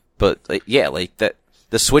will. But yeah, like that.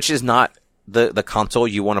 The Switch is not the console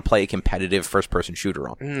you want to play a competitive first-person shooter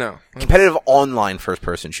on. No. Competitive online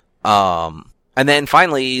first-person shooter. And then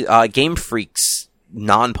finally, Game Freak's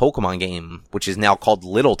non-Pokemon game, which is now called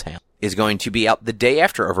Little Town, is going to be out the day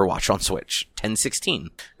after Overwatch on Switch,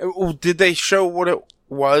 10/16. Did they show what it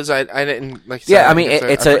was? I didn't like. Yeah, I mean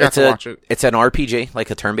it's an RPG,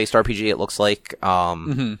 like a turn-based RPG. It looks like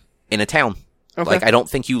in a town. Okay. Like I don't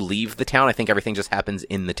think you leave the town. I think everything just happens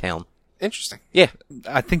in the town. Interesting. Yeah,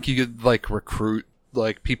 I think you could like recruit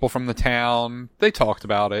like people from the town. They talked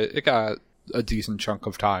about it. It got a decent chunk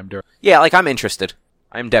of time during. yeah. Like I'm interested.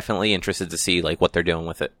 I'm definitely interested to see like what they're doing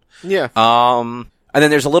with it. Yeah. And then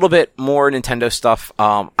there's a little bit more Nintendo stuff.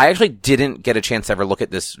 I actually didn't get a chance to ever look at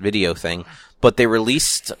this video thing, but they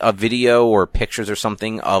released a video or pictures or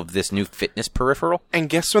something of this new fitness peripheral. And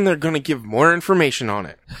guess when they're going to give more information on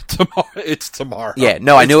it? Tomorrow, it's tomorrow. Yeah,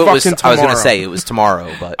 no, I knew it was. fucking I was going to tomorrow. say it was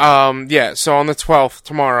tomorrow, but Yeah, so on the 12th,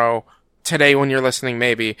 tomorrow, today when you're listening,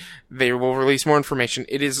 maybe, they will release more information.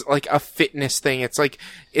 It is like a fitness thing. It's like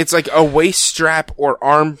a waist strap or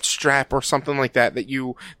arm strap or something like that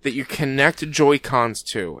you connect Joy-Cons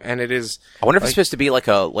to, and it is. I wonder if it's supposed to be like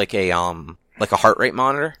a heart rate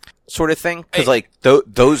monitor sort of thing, because like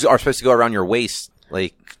those are supposed to go around your waist.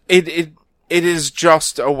 Like It is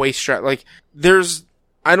just a waist strap. Like,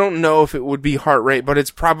 I don't know if it would be heart rate, but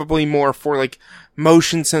it's probably more for like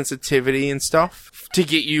motion sensitivity and stuff to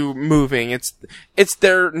get you moving. It's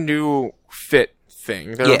their new fit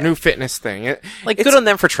thing, their new fitness thing. good on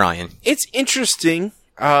them for trying. It's interesting.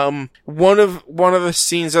 One of the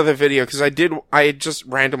scenes of the video, because I just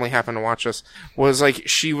randomly happened to watch this, was like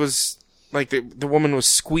she was like the woman was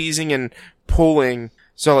squeezing and pulling.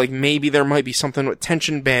 So like maybe there might be something with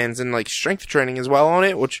tension bands and like strength training as well on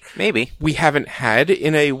it, which Maybe. we haven't had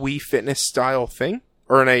in a Wii Fitness style thing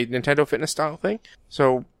or in a Nintendo Fitness style thing.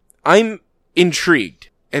 So I'm intrigued.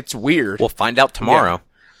 It's weird. We'll find out tomorrow.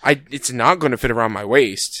 It's not going to fit around my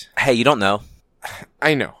waist. Hey, you don't know.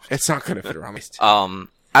 I know it's not going to fit around my waist.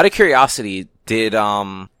 Out of curiosity, did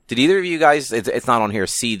either of you guys? It's not on here.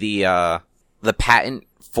 See the patent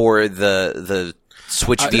for the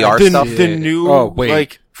Switch VR stuff. The new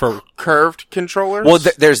like for curved controllers. Well,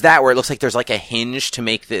 there's that where it looks like there's like a hinge to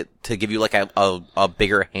give you like a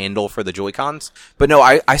bigger handle for the Joy-Cons. But no,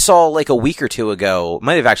 I saw like a week or two ago, it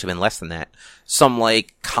might have actually been less than that, some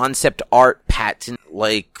like concept art patent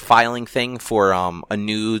like filing thing for a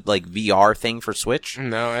new like VR thing for Switch.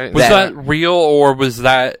 No, was that real, or was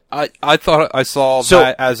that I thought I saw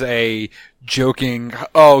that as a joking,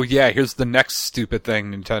 oh yeah, here's the next stupid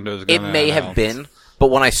thing Nintendo's gonna It may announce. have been,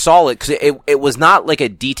 but when I saw it, because it was not like a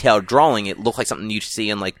detailed drawing, it looked like something you'd see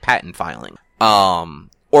in like patent filing,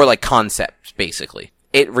 or like concepts basically.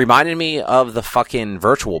 It reminded me of the fucking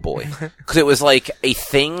Virtual Boy, because it was like a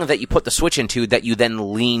thing that you put the Switch into that you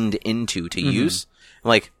then leaned into to use.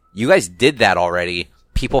 Like, you guys did that already.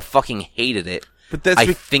 People fucking hated it. But that's I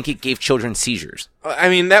think it gave children seizures. I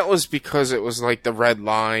mean, that was because it was like the red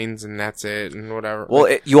lines and that's it and whatever.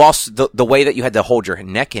 Well, you also the way that you had to hold your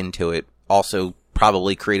neck into it also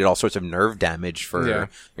probably created all sorts of nerve damage for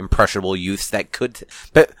impressionable youths that could.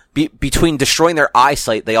 But between destroying their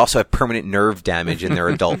eyesight, they also have permanent nerve damage in their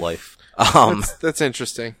adult life. That's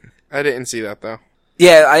interesting. I didn't see that though.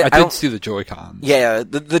 Yeah, I don't did see the Joy-Cons. Yeah,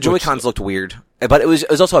 the Joy-Cons looked weird, but it was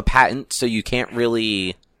also a patent, so you can't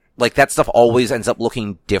really like that stuff. Always ends up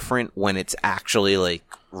looking different when it's actually like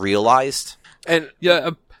realized. And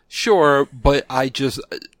yeah, sure, but I just,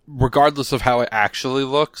 regardless of how it actually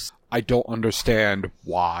looks, I don't understand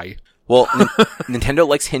why. Well, Nintendo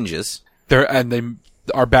likes hinges. They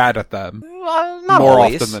are bad at them. Not more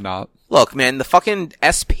always. often than not. Look, man, the fucking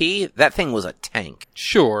SP, that thing was a tank.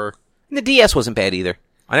 Sure. And the DS wasn't bad either.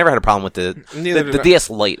 I never had a problem with the DS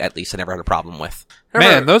Lite, at least I never had a problem with.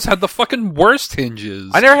 Man, those had the fucking worst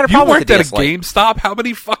hinges. I never had a problem with the DS You worked at a GameStop? How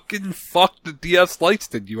many fucking fucked DS Lites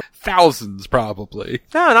did you have? Thousands, probably.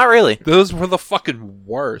 No, not really. Those were the fucking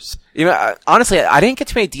worst. You know, honestly, I didn't get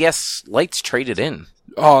too many DS Lites traded in.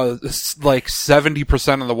 Like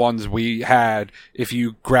 70% of the ones we had, if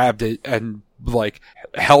you grabbed it and like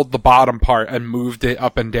held the bottom part and moved it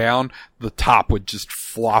up and down, the top would just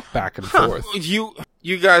flop back and forth.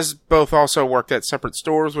 You guys both also worked at separate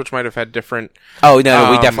stores, which might have had different. Oh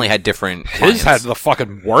no, we definitely had different. His had the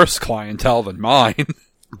fucking worse clientele than mine.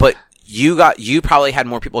 But you probably had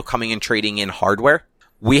more people coming and trading in hardware.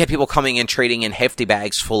 We had people coming in trading in hefty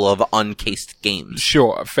bags full of uncased games.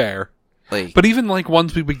 Sure, fair. Like, but even like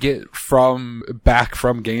ones we would get back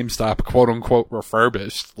from GameStop, quote unquote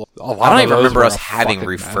refurbished. I don't even remember us having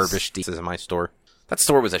refurbished pieces in my store. That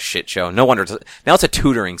store was a shit show. No wonder. Now it's a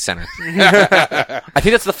tutoring center. I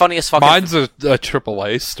think that's the funniest fucking... Mine's a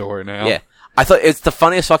AAA store now. Yeah. I thought it's the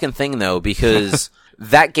funniest fucking thing though, because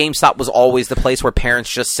that GameStop was always the place where parents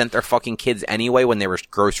just sent their fucking kids anyway when they were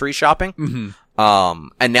grocery shopping. Mm-hmm.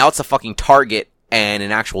 And now it's a fucking Target and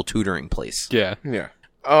an actual tutoring place. Yeah. Yeah.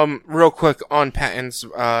 Real quick on patents,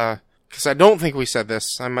 because I don't think we said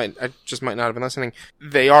this. I just might not have been listening.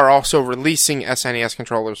 They are also releasing SNES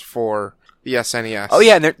controllers for the SNES. Oh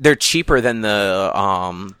yeah, and they're cheaper than the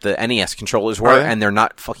NES controllers were, and they're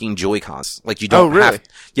not fucking Joy-Cons. Like you don't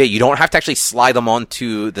you don't have to actually slide them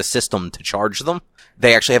onto the system to charge them.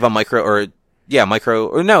 They actually have a maybe it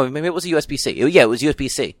was a USB-C. Yeah, it was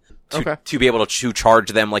USB-C. To be able to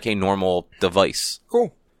charge them like a normal device.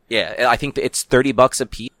 Cool. Yeah, I think it's $30 a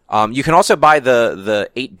piece. You can also buy the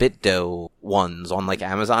 8BitDo ones on like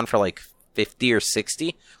Amazon for like 50 or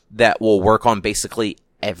 60 that will work on basically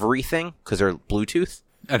everything because they're Bluetooth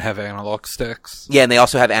and have analog sticks. Yeah, and they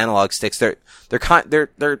also have analog sticks. They are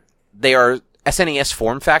SNES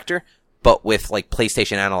form factor, but with like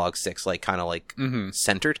PlayStation analog sticks, like kind of like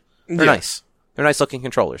centered. They're nice. They're nice looking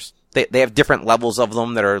controllers. They have different levels of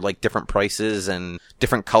them that are like different prices and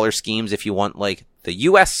different color schemes if you want like the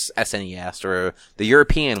US SNES or the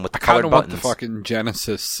European with the colored buttons. I want the fucking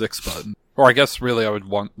Genesis 6-button. Or I guess really I would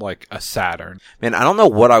want like a Saturn. Man, I don't know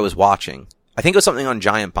what I was watching. I think it was something on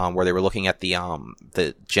Giant Bomb where they were looking at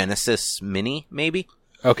the Genesis Mini, maybe.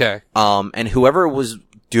 Okay. And whoever was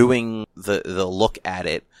doing the look at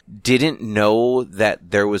it didn't know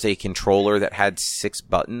that there was a controller that had 6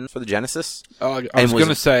 buttons for the Genesis. I was going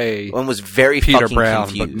to say... And was very Peter fucking Brown,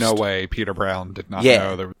 confused. But no way Peter Brown did not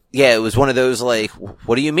know there was... Yeah, it was one of those like,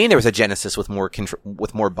 what do you mean there was a Genesis with more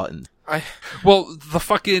buttons? Well, the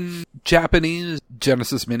fucking Japanese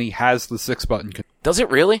Genesis Mini has the 6-button. Does it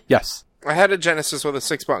really? Yes. I had a Genesis with a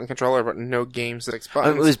 6-button controller, but no games 6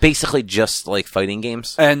 buttons. It was basically just like fighting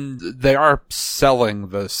games. And they are selling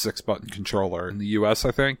the 6-button controller in the US,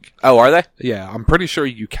 I think. Oh, are they? Yeah, I'm pretty sure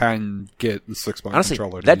you can get the 6-button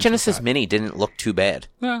controller. That Genesis Mini didn't look too bad.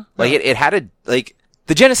 Yeah. Like it had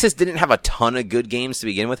the Genesis didn't have a ton of good games to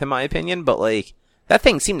begin with, in my opinion, but like that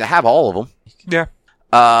thing seemed to have all of them. Yeah.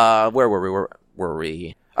 Where were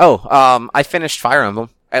we? Oh, I finished Fire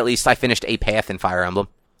Emblem. At least I finished a path in Fire Emblem.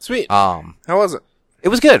 Sweet. How was it? It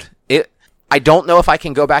was good. I don't know if I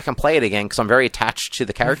can go back and play it again because I'm very attached to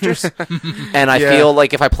the characters, and I feel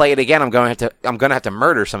like if I play it again, I'm going to have to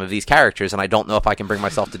murder some of these characters, and I don't know if I can bring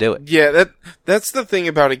myself to do it. Yeah, that's the thing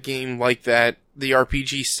about a game like that, the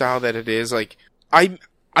RPG style that it is. Like, I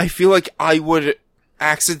feel like I would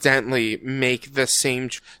accidentally make the same.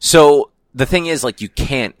 So the thing is, like, you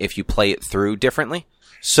can't if you play it through differently.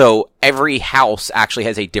 So every house actually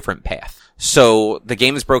has a different path. So the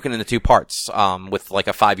game is broken into two parts, with like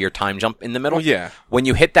a 5-year time jump in the middle. Yeah. When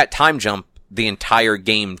you hit that time jump, the entire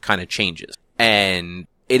game kind of changes. And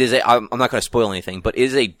it is I'm not going to spoil anything, but it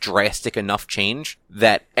is a drastic enough change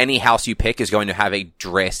that any house you pick is going to have a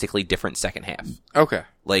drastically different second half. Okay.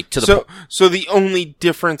 Like, to the So the only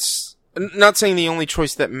difference, not saying the only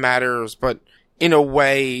choice that matters, but in a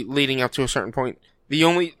way leading up to a certain point, the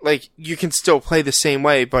only, like, you can still play the same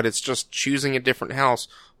way, but it's just choosing a different house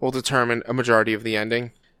will determine a majority of the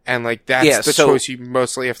ending. And, like, that's the choice you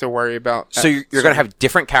mostly have to worry about. So you're going to have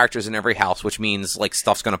different characters in every house, which means, like,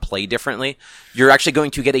 stuff's going to play differently. You're actually going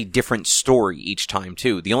to get a different story each time,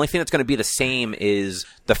 too. The only thing that's going to be the same is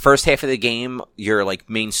the first half of the game, your, like,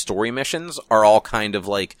 main story missions are all kind of,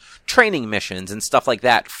 like, training missions and stuff like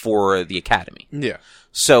that for the academy. Yeah.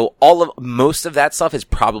 So most of that stuff is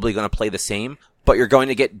probably going to play the same, but you're going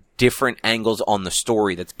to get different angles on the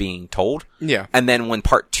story that's being told. Yeah. And then when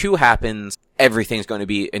part 2 happens, everything's going to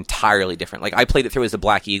be entirely different. Like, I played it through as the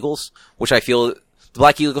Black Eagles, which I feel the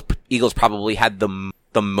Black Eagles probably had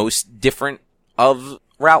the most different of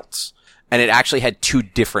routes, and it actually had 2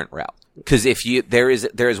 different routes. Because there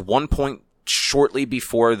is one point shortly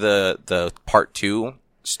before the part 2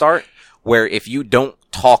 start where if you don't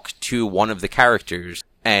talk to one of the characters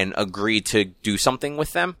and agree to do something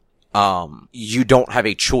with them, you don't have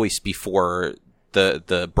a choice before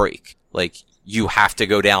the break. Like, you have to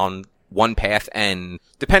go down one path, and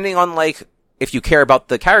depending on, like, if you care about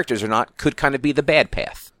the characters or not, could kind of be the bad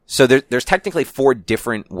path. So there's technically 4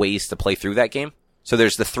 different ways to play through that game. So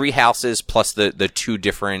there's the 3 houses plus the 2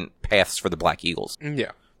 different paths for the Black Eagles.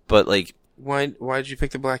 Yeah. But, like, why did you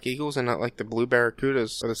pick the Black Eagles and not, like, the Blue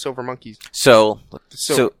Barracudas or the Silver Monkeys? So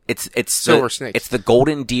it's Silver Snakes. It's the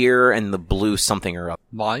Golden Deer and the Blue something or other.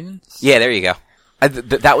 Lions? Yeah, there you go.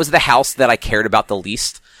 That was the house that I cared about the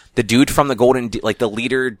least. The dude from the the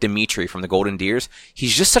leader, Dimitri from the Golden Deers,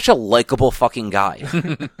 he's just such a likable fucking guy.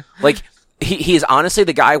 Like, he is honestly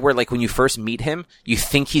the guy where, like, when you first meet him, you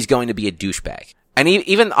think he's going to be a douchebag. And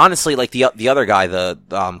even honestly, like, the other guy,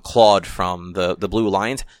 Claude from the Blue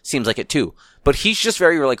Lions, seems like it too. But he's just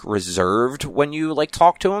very, like, reserved when you, like,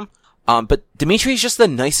 talk to him. But Dimitri's just the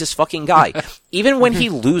nicest fucking guy. Even when he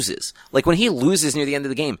loses. Like, when he loses near the end of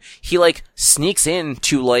the game, he, like, sneaks in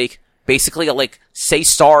to, like, basically, like, say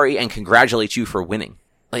sorry and congratulate you for winning.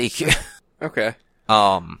 Like, okay.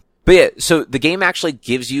 But yeah, so the game actually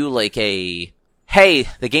gives you, like, hey,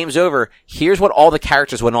 the game's over. Here's what all the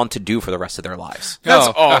characters went on to do for the rest of their lives. That's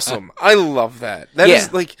awesome. I love that. That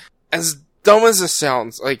is, like, as dumb as it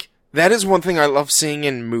sounds, like, that is one thing I love seeing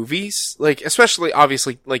in movies. Like, especially,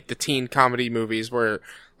 obviously, like, the teen comedy movies where,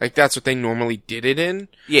 like, that's what they normally did it in.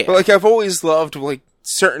 Yeah. But, like, I've always loved, like,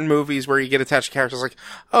 certain movies where you get attached to characters like,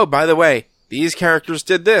 oh, by the way, these characters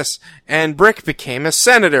did this, and Brick became a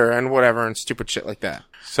senator, and whatever, and stupid shit like that.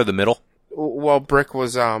 So the middle? Well, Brick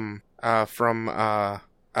was, from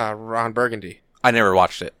Ron Burgundy. I never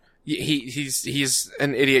watched it. He's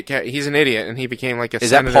an idiot. He's an idiot, and he became like a Is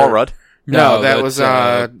senator. that Paul Rudd? No, that was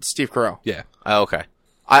Steve Carell. Yeah. Oh, okay.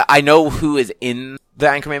 I know who is in the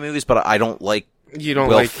Anchorman movies, but I don't like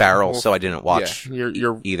Will Ferrell, so I didn't watch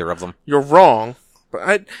either of them. You're wrong.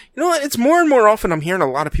 But you know what? It's more and more often I'm hearing a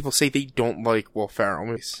lot of people say they don't like Will Ferrell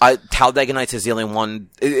movies. Talladega Nights is the only one.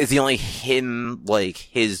 Is the only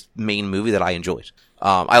his main movie that I enjoyed.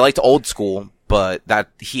 I liked Old School, but that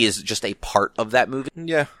he is just a part of that movie.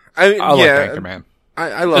 Yeah, I like Anchorman.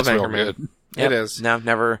 I love It's Anchorman. real good. It is. No,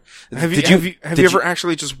 never. Have you ever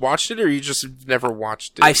actually just watched it, or you just never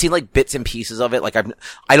watched it? I've seen, like, bits and pieces of it. Like,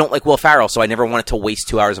 I don't like Will Ferrell, so I never wanted to waste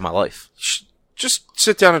 2 hours of my life. Just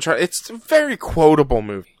sit down and try. It's a very quotable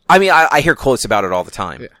movie. I mean, I hear quotes about it all the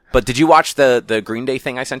time. Yeah. But did you watch the Green Day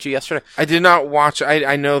thing I sent you yesterday? I did not watch.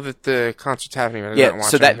 I know that the concert's happening. But I didn't watch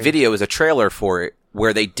so that anything. video is a trailer for it,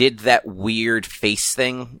 where they did that weird face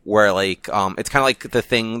thing, where, like, it's kind of like the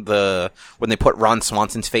thing when they put Ron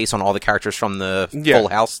Swanson's face on all the characters from the Full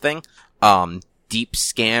House thing. Deep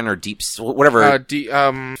scan or whatever.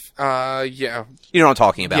 Yeah. You know what I'm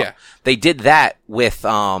talking about. Yeah. They did that with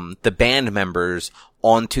the band members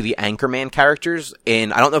onto the Anchorman characters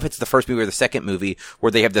in, I don't know if it's the first movie or the second movie,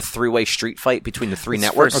 where they have the 3-way street fight between the 3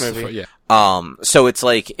 networks. First movie. Yeah. So it's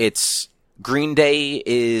like, it's Green Day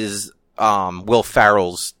is Will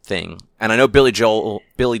Ferrell's thing, And I know Billy Joe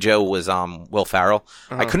was Will Ferrell.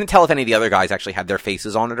 I couldn't tell if any of the other guys actually had their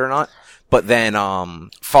faces on it or not. But then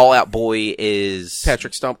Fallout Boy is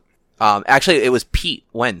Patrick Stump. Actually, it was Pete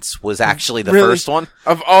Wentz was actually the Really? first one.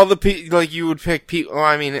 Of all the like you would pick Pete. Well,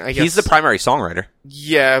 I mean, I guess He's the primary songwriter.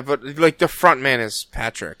 Yeah, but like the front man is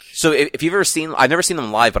Patrick. So if you've ever seen, I've never seen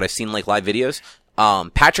them live, but I've seen like live videos.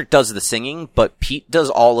 Patrick does the singing, but Pete does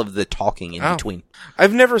all of the talking in between.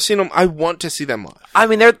 I've never seen them. I want to see them live. I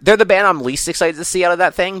mean, they're the band I'm least excited to see out of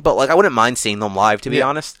that thing, but like I wouldn't mind seeing them live, to be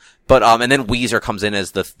honest. But and then Weezer comes in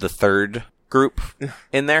as the third group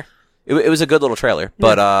in there. It was a good little trailer,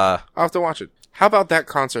 but I'll have to watch it. How about that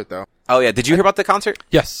concert though? Oh yeah, did you hear about the concert?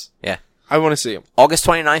 Yes. Yeah, I want to see him. August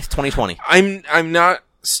 29th, 2020. I'm not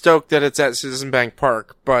stoked that it's at Citizen Bank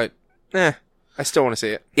Park, but I still want to see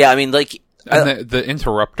it. Yeah, I mean, like, And the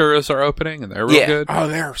Interrupters are opening, and they're real good. Oh,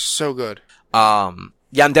 they're so good.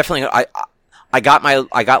 yeah, I'm definitely. I got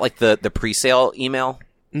like the pre-sale email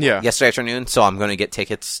yesterday afternoon, so I'm going to get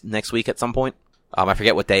tickets next week at some point. I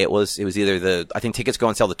forget what day it was. It was either I think tickets go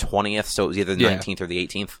on sale the 20th, so it was either the 19th or the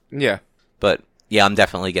 18th. Yeah. But yeah, I'm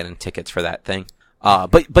definitely getting tickets for that thing.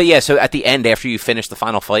 But yeah, so at the end, after you finish the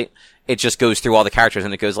final fight, it just goes through all the characters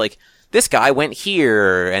and it goes like, this guy went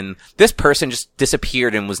here and this person just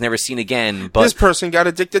disappeared and was never seen again. But this person got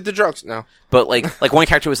addicted to drugs now. But like one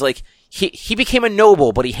character was like, he became a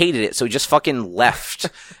noble, but he hated it, so he just fucking left.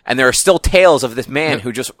 And there are still tales of this man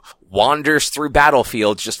who just wanders through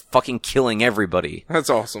battlefields, just fucking killing everybody. That's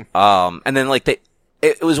awesome. And then like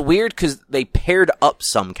it was weird because they paired up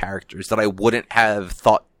some characters that I wouldn't have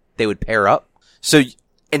thought they would pair up. So,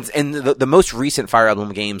 and the most recent Fire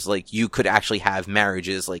Emblem games, like, you could actually have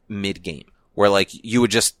marriages, like, mid-game. Where, like, you would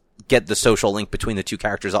just get the social link between the two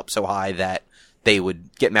characters up so high that they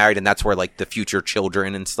would get married, and that's where, like, the future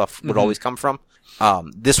children and stuff would always come from.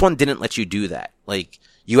 This one didn't let you do that. Like,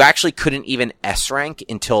 you actually couldn't even S-rank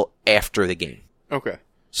until after the game. Okay.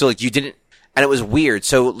 So, like, you didn't, and it was weird.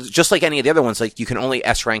 So, just like any of the other ones, like, you can only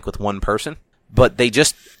S-rank with one person. But they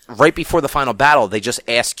just, right before the final battle, they just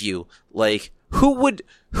ask you, like, who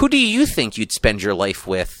do you think you'd spend your life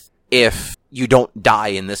with if you don't die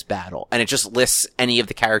in this battle? And it just lists any of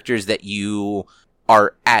the characters that you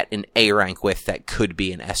are at an A rank with that could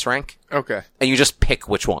be an S rank. Okay. And you just pick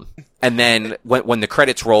which one. And then when the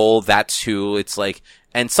credits roll, that's who it's like,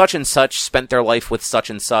 and such spent their life with such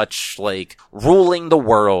and such, like, ruling the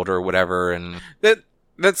world or whatever. And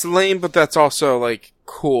that's lame, but that's also, like,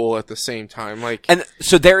 cool at the same time. Like, and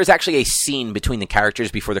so there is actually a scene between the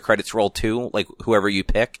characters before the credits roll too, like whoever you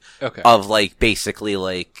pick, of like basically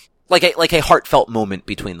like a heartfelt moment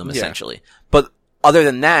between them essentially. But other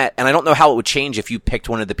than that, and I don't know how it would change if you picked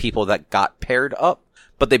one of the people that got paired up,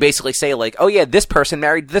 but they basically say like, oh yeah, this person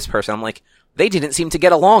married this person. I'm like, they didn't seem to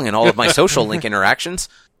get along in all of my social link interactions.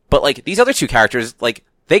 But like these other two characters, like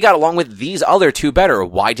they got along with these other two better.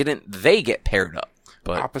 Why didn't they get paired up?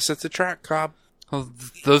 But opposites attract, Cobb. Well,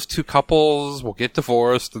 those two couples will get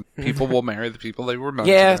divorced, and people will marry the people they were meant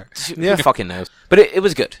to marry. Who fucking knows? But it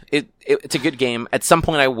was good. It's a good game. At some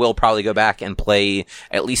point, I will probably go back and play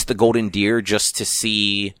at least the Golden Deer just to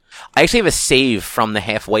see. I actually have a save from the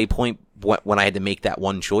halfway point when I had to make that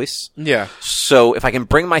one choice. Yeah. So if I can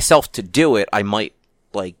bring myself to do it, I might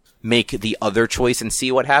like make the other choice and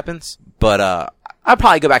see what happens. But I'll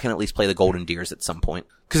probably go back and at least play the Golden Deers at some point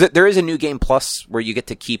because there is a new game plus where you get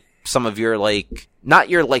to keep some of your, like, not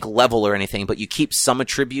your, like, level or anything, but you keep some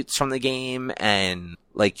attributes from the game, and,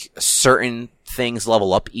 like, certain things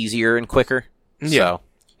level up easier and quicker. Yeah. So,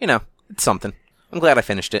 you know, it's something. I'm glad I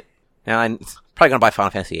finished it. Now, I'm probably gonna buy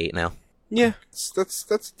Final Fantasy VIII now. Yeah, that's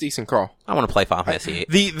a decent call. I want to play Final Fantasy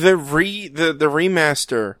VIII. The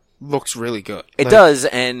remaster looks really good. It does,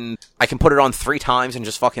 and I can put it on 3 times and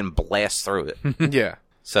just fucking blast through it. Yeah.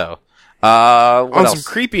 So, what on else?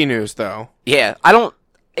 some creepy news, though. Yeah,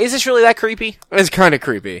 is this really that creepy? It's kind of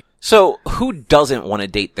creepy. So, who doesn't want to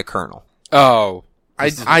date the Colonel? Oh.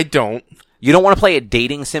 I don't. You don't want to play a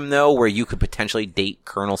dating sim, though, where you could potentially date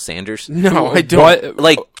Colonel Sanders? No, I don't.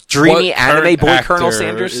 Like, dreamy what anime boy actor Colonel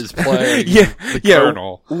Sanders? is playing Yeah, the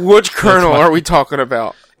Colonel. Which Colonel are we talking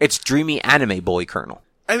about? It's dreamy anime boy Colonel.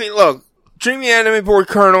 I mean, look, dreamy anime boy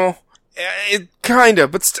Colonel, it kinda,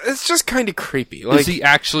 but it's just kinda creepy. Like, Is he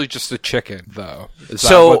actually just a chicken, though? Is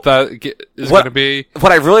So, that what that is going to be?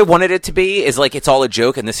 What I really wanted it to be is, like, it's all a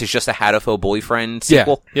joke, and this is just a Hadafo boyfriend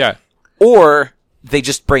sequel. Yeah. Or they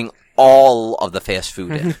just bring all of the fast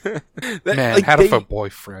food in. Man, like, Hadafo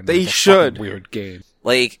Boyfriend. they is a should. fucking weird game.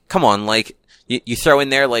 Like, come on, like, you throw in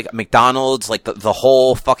there, like, McDonald's, like, the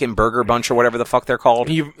whole fucking burger bunch or whatever the fuck they're called.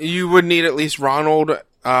 You would need at least Ronald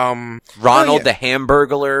Ronald the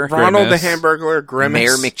Hamburglar. Ronald Grimace. the Hamburglar,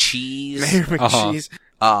 Grimace. Mayor McCheese. Mayor McCheese.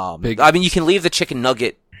 I mean, you can leave the chicken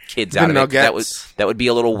nugget kids out of it. Nuggets. That would be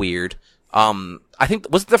a little weird. I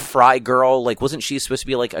think, was the Fry girl, like, wasn't she supposed to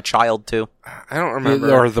be, like, a child, too? I don't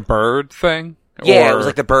remember. Or the bird thing? Yeah, Or- it was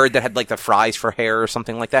like the bird that had, like, the fries for hair or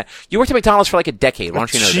something like that. You worked at McDonald's for, like, a decade. Why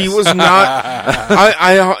don't you know She this? was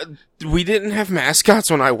not. We didn't have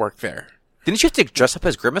mascots when I worked there. Didn't you have to dress up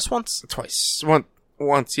as Grimace once? Twice.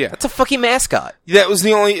 Once, yeah. That's a fucking mascot. That was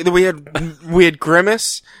the only, we had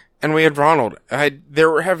Grimace and we had Ronald.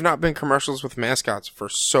 There have not been commercials with mascots for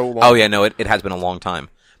so long. Oh, yeah, no, it has been a long time.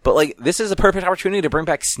 But, like, this is a perfect opportunity to bring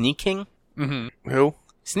back Sneak King. Who?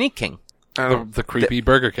 Sneak King. The creepy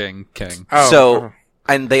Burger King. So,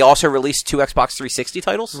 and they also released 2 Xbox 360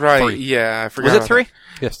 titles? Right, 3. yeah, I forgot. Was it about 3?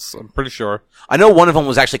 Yes, I'm pretty sure. I know one of them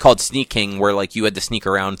was actually called Sneak King, where, like, you had to sneak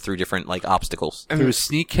around through different, like, obstacles. There was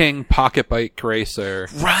Sneak King, Pocket Bike Racer,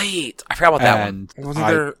 Right! I forgot about that one. and Wasn't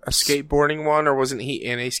there a skateboarding one, or wasn't he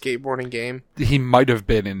in a skateboarding game? he might have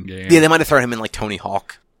been in game. Yeah, they might have thrown him in, like, Tony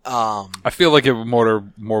Hawk. I feel like it more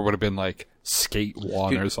would have been like Skate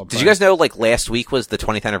 1 or something. Did you guys know, like, last week was the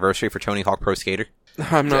 20th anniversary for Tony Hawk Pro Skater?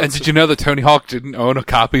 I'm not. And did you know that Tony Hawk didn't own a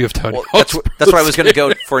copy of Tony Hawk's That's what I was going to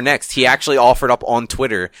go for next. He actually offered up on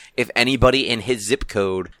Twitter, if anybody in his zip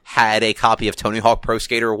code had a copy of Tony Hawk Pro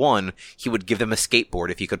Skater 1, he would give them a skateboard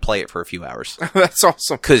if he could play it for a few hours. That's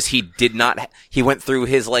awesome. Because he did not, he went through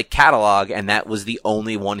his, like, catalog, and that was the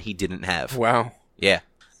only one he didn't have. Wow. Yeah.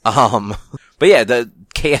 But yeah, the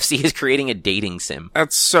KFC is creating a dating sim.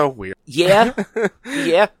 That's so weird. Yeah.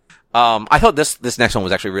 Yeah. I thought this next one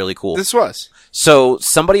was actually really cool. This was. So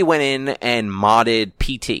somebody went in and modded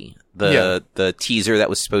PT, the teaser that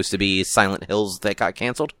was supposed to be Silent Hills that got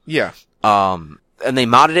canceled. Yeah. And they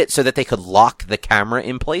modded it so that they could lock the camera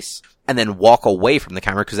in place and then walk away from the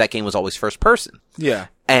camera because that game was always first person. Yeah.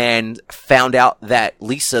 And found out that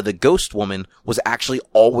Lisa, the ghost woman, was actually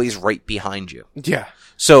always right behind you. Yeah.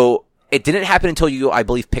 So it didn't happen until you, I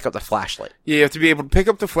believe, pick up the flashlight. Yeah, you have to be able to pick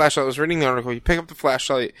up the flashlight. I was reading the article. You pick up the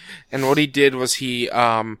flashlight, and what he did was he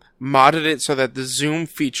modded it so that the zoom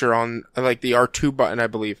feature on, like, the R2 button, I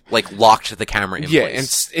believe. Like, locked the camera in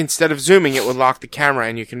place. Instead of zooming, it would lock the camera,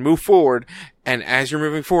 and you can move forward, and as you're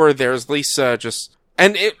moving forward, there's Lisa just...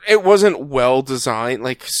 And it wasn't well designed.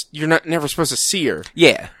 Like, you're never supposed to see her.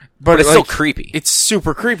 Yeah. But it's still creepy. It's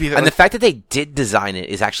super creepy. And the fact that they did design it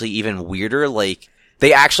is actually even weirder. Like,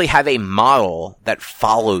 they actually have a model that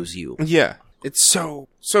follows you. Yeah. It's so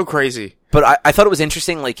crazy. But I thought it was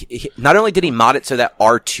interesting, like, not only did he mod it so that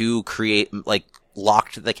R2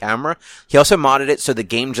 locked the camera, he also modded it so the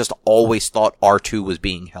game just always thought R2 was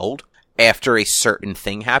being held after a certain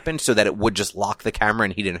thing happened so that it would just lock the camera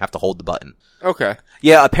and he didn't have to hold the button. Okay.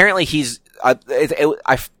 Yeah, apparently he's,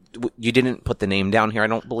 you didn't put the name down here, I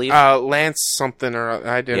don't believe. Lance something or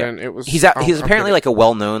I didn't. Yeah. It was. He's apparently like a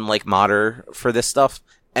well-known like modder for this stuff,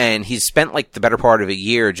 and he's spent like the better part of a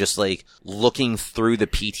year just like looking through the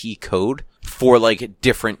PT code for like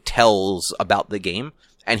different tells about the game,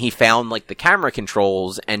 and he found like the camera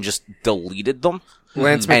controls and just deleted them.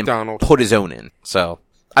 Lance and McDonald put his own in. So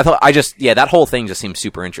that whole thing just seems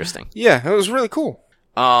super interesting. Yeah, it was really cool.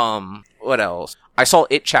 What else? I saw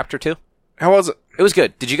It Chapter 2. How was it? It was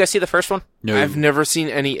good. Did you guys see the first one? No. I've never seen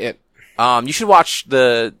any It. You should watch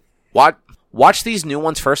watch these new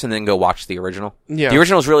ones first and then go watch the original. Yeah. The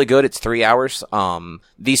original is really good. It's 3 hours.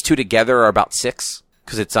 These two together are about 6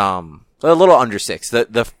 because it's a little under 6.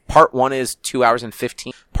 The part 1 is 2 hours and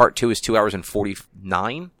 15. Part 2 is 2 hours and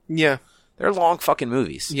 49. Yeah. They're long fucking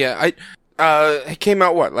movies. Yeah, it came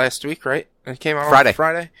out last week, right? It came out Friday. On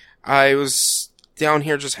Friday. I was down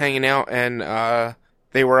here just hanging out, and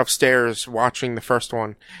they were upstairs watching the first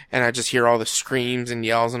one, and I just hear all the screams and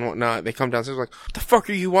yells and whatnot. They come downstairs like, "What the fuck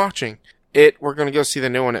are you watching?" We're gonna go see the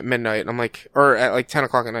new one at midnight. I'm like, or at like 10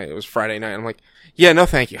 o'clock at night. It was Friday night. I'm like, yeah, no,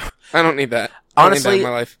 thank you. I don't need that. I don't need that Honestly, in my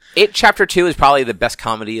life. It Chapter 2 is probably the best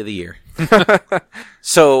comedy of the year.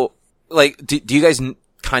 So, like, do you guys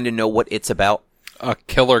kind of know what it's about? A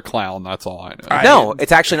killer clown, that's all I know. No,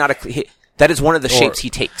 it's actually not that is one of the shapes he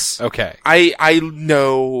takes. Okay. I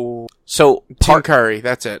know So Tim Curry.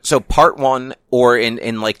 That's it. So part 1, or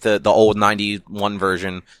in like the old 91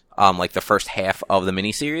 version, like the first half of the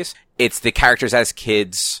miniseries, it's the characters as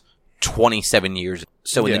kids 27 years.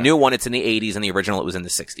 So in the new one, it's in the 80s, and the original, it was in the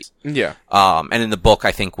 60s. Yeah. And in the book,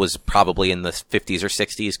 I think was probably in the 50s or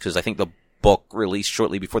 60s, because I think the book released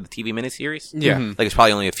shortly before the TV miniseries. Yeah. Like it's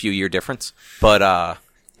probably only a few year difference. But,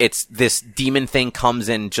 it's this demon thing comes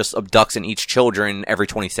and just abducts and eats children every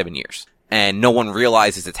 27 years. And no one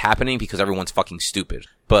realizes it's happening because everyone's fucking stupid.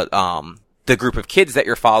 But, the group of kids that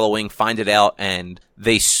you're following find it out, and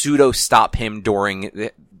they pseudo stop him during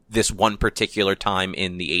this one particular time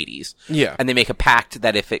in the 80s. Yeah. And they make a pact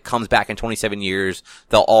that if it comes back in 27 years,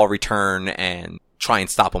 they'll all return and try and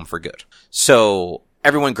stop him for good. So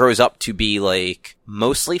everyone grows up to be like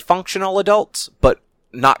mostly functional adults, but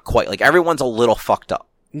not quite. Like everyone's a little fucked up.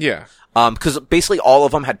 Yeah. Because basically all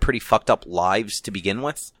of them had pretty fucked up lives to begin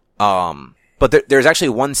with. But there's actually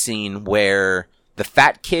one scene where the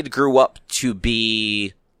fat kid grew up to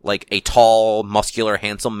be like a tall, muscular,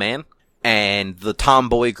 handsome man, and the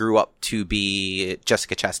tomboy grew up to be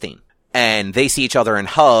Jessica Chastain. And they see each other and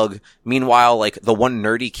hug. Meanwhile, like the one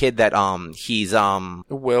nerdy kid that he's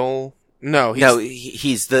Will. No,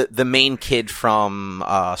 he's the main kid from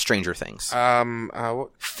Stranger Things.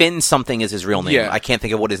 Finn something is his real name. Yeah. I can't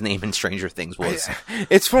think of what his name in Stranger Things was.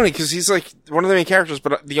 It's funny because he's like one of the main characters,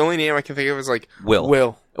 but the only name I can think of is like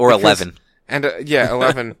Will. Or 11. And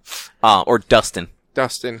 11. Or Dustin.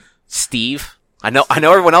 Steve. I know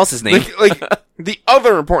everyone else's name. Like the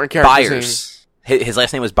other important character. Byers. His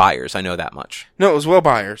last name was Byers. I know that much. No, it was Will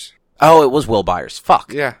Byers. Oh, it was Will Byers.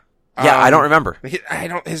 Fuck. Yeah. Yeah, I don't remember.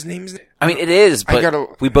 His name's... I mean, it is,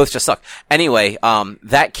 but we both just suck. Anyway,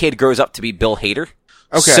 that kid grows up to be Bill Hader.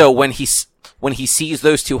 Okay. So when he sees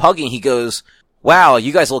those two hugging, he goes, "Wow,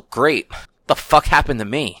 you guys look great. What the fuck happened to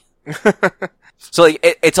me?" So like,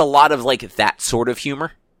 it's a lot of like that sort of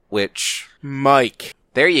humor, which... Mike.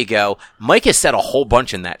 There you go. Mike has said a whole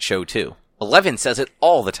bunch in that show too. 11 says it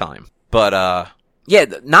all the time. But, yeah,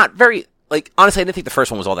 not very... Like, honestly, I didn't think the first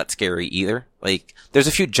one was all that scary either. Like, there's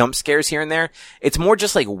a few jump scares here and there. It's more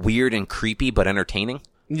just, like, weird and creepy, but entertaining.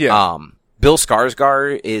 Yeah. Bill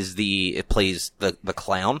Skarsgård plays the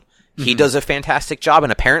clown. Mm-hmm. He does a fantastic job,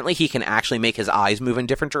 and apparently he can actually make his eyes move in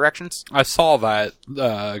different directions. I saw that,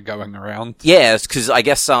 going around. Yeah, because I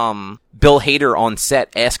guess, Bill Hader on set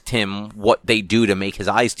asked him what they do to make his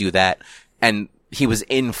eyes do that, and he was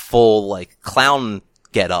in full, like, clown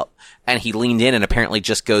get-up. And he leaned in and apparently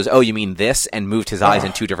just goes, "Oh, you mean this?" and moved his eyes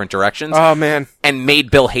in two different directions. Oh, man. And made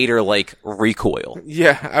Bill Hader, like, recoil.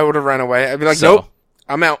 Yeah, I would have run away. I'd be like, nope,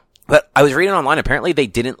 I'm out. But I was reading online, apparently they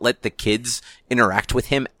didn't let the kids interact with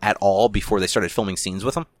him at all before they started filming scenes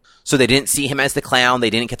with him. So they didn't see him as the clown. They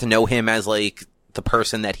didn't get to know him as, like, the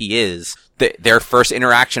person that he is. Their first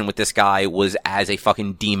interaction with this guy was as a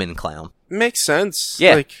fucking demon clown. Makes sense.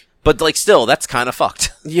 Yeah. But, like, still, that's kind of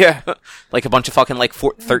fucked. Yeah. Like a bunch of fucking, like,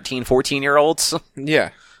 13, 14-year-olds.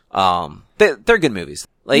 Yeah. They're good movies.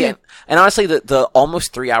 Like, yeah. And honestly, the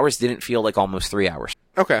almost 3 hours didn't feel like almost 3 hours.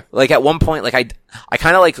 Okay. Like, at one point, like, I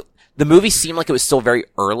kind of, like, the movie seemed like it was still very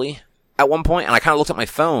early at one point, and I kind of looked at my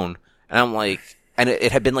phone, and I'm like, and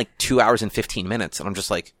it had been, like, 2 hours and 15 minutes, and I'm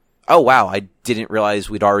just like, oh, wow, I didn't realize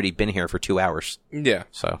we'd already been here for 2 hours. Yeah.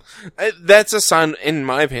 So. That's a sign, in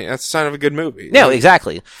my opinion, that's a sign of a good movie. No,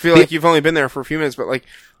 exactly. I feel like you've only been there for a few minutes, but, like,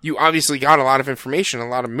 you obviously got a lot of information, a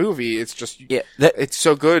lot of movie. It's just, it's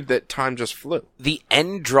so good that time just flew. The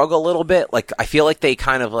end drug a little bit. Like, I feel like they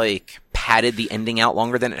kind of, like, padded the ending out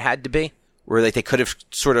longer than it had to be. Where, like, they could have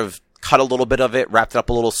sort of cut a little bit of it, wrapped it up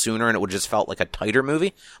a little sooner, and it would just felt like a tighter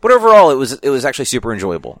movie. But overall, it was actually super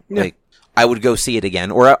enjoyable. Yeah. Like, I would go see it again,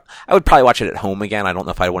 or I would probably watch it at home again. I don't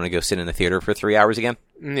know if I'd want to go sit in the theater for 3 hours again.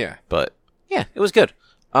 Yeah. But, yeah, it was good.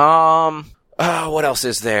 What else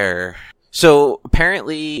is there? So,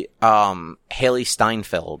 apparently, Haley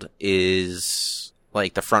Steinfeld is,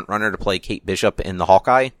 like, the front runner to play Kate Bishop in the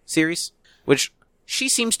Hawkeye series, which she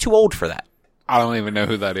seems too old for that. I don't even know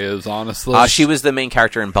who that is, honestly. She was the main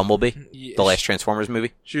character in Bumblebee, the last Transformers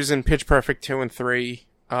movie. She was in Pitch Perfect 2 and 3.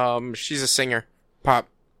 She's a singer. Pop.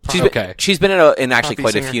 She's been in actually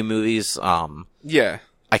quite a few movies. Yeah.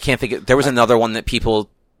 I can't think there was another one that people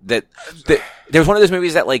there was one of those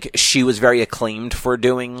movies that like she was very acclaimed for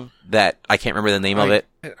doing that I can't remember the name of it.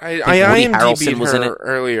 I IMDb'd was in it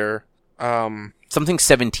earlier. Something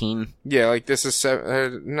 17. Yeah, like this is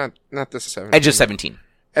not this is 17. Edge of 17.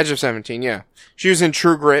 Edge of 17, yeah. She was in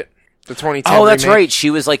True Grit, the 2010 Oh, that's remake. right. She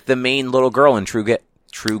was like the main little girl in True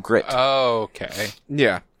Grit. Oh, okay.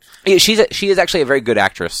 Yeah. Yeah, she is actually a very good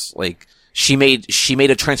actress. Like she made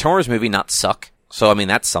a Transformers movie not suck. So I mean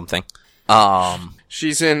that's something.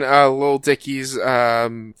 She's in Lil Dicky's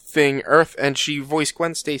thing Earth, and she voiced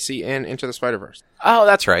Gwen Stacy in Into the Spider-Verse. Oh,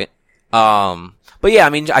 that's right. But yeah, I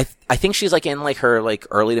mean I think she's like in like her like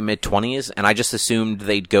early to mid 20s, and I just assumed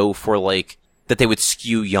they'd go for like that they would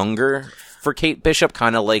skew younger for Kate Bishop,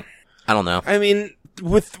 kind of like I don't know. I mean,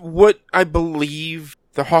 with what I believe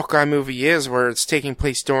the Hawkeye movie is, where it's taking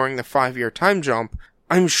place during the 5-year time jump,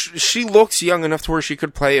 she looks young enough to where she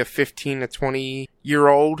could play a 15 to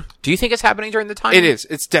 20-year-old. Do you think it's happening during the time? It is.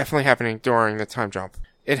 It's definitely happening during the time jump.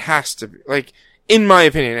 It has to be. Like, in my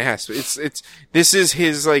opinion, it has to. This is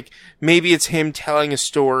his, like, maybe it's him telling a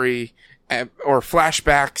story or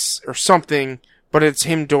flashbacks or something, but it's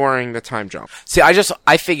him during the time jump. See,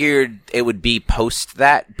 I figured it would be post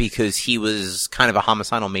that because he was kind of a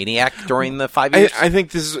homicidal maniac during the 5 years. I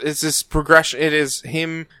think this progression. It is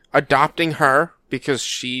him adopting her because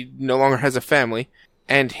she no longer has a family,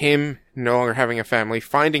 and him no longer having a family,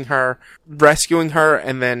 finding her, rescuing her,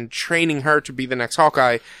 and then training her to be the next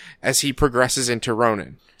Hawkeye as he progresses into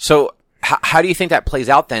Ronin. So, how do you think that plays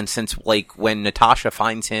out then, since, like, when Natasha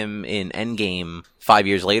finds him in Endgame 5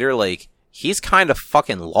 years later, like, he's kind of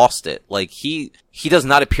fucking lost it. Like, he does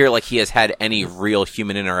not appear like he has had any real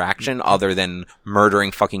human interaction other than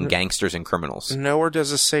murdering fucking gangsters and criminals. Nowhere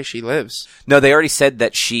does it say she lives. No, they already said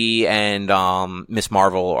that she and Miss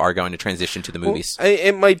Marvel are going to transition to the movies. Well,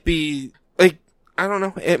 it might be, like, I don't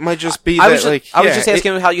know. It might just be I that, was just, like, I was just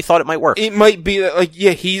asking how you thought it might work. It might be that, like,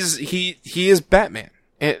 yeah, he is Batman.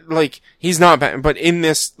 Like, he's not Batman, but in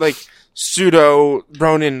this, like, pseudo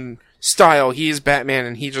Ronin style, he is Batman,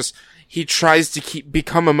 and he tries to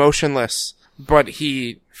become emotionless, but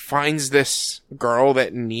he finds this girl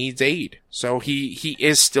that needs aid. So he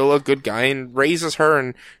is still a good guy and raises her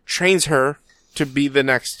and trains her to be the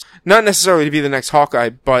next, not necessarily to be the next Hawkeye,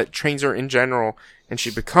 but trains her in general, and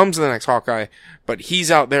she becomes the next Hawkeye. But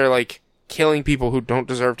he's out there, like, killing people who don't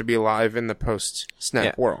deserve to be alive in the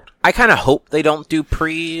post-Snap world. I kind of hope they don't do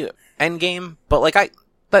pre-Endgame, but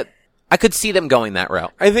I could see them going that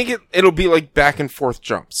route. I think it'll be like back and forth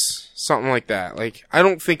jumps. Something like that. Like, I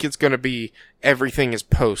don't think it's gonna be everything is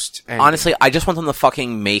post. Honestly, I just want them to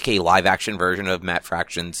fucking make a live-action version of Matt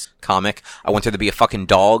Fraction's comic. I want there to be a fucking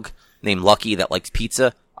dog named Lucky that likes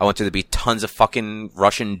pizza. I want there to be tons of fucking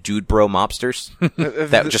Russian dude bro mobsters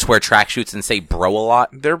that just wear tracksuits and say bro a lot.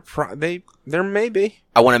 There may be.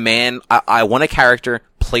 I want a man, I want a character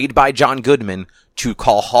played by John Goodman to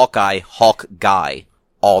call Hawkeye Hawk Guy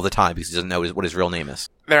all the time because he doesn't know what his real name is.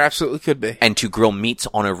 There absolutely could be. And to grill meats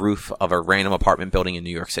on a roof of a random apartment building in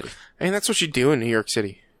New York City. I mean, that's what you do in New York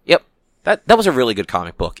City. Yep. That was a really good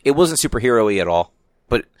comic book. It wasn't superhero-y at all,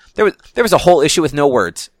 but there was a whole issue with no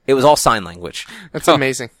words. It was all sign language. That's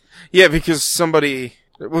amazing. Yeah, because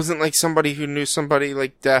it wasn't like somebody who knew somebody,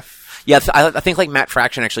 like, deaf. Yeah, I think, like, Matt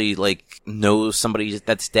Fraction actually, like, knows somebody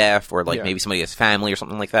that's deaf, or, like, maybe somebody has family or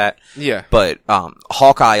something like that. Yeah. But,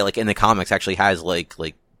 Hawkeye, like, in the comics actually has, like,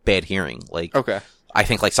 bad hearing. Like, okay. I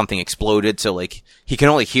think, like, something exploded, so, like, he can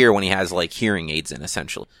only hear when he has, like, hearing aids in,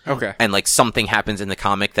 essentially. Okay. And, like, something happens in the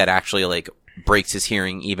comic that actually, like, breaks his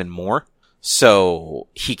hearing even more. So,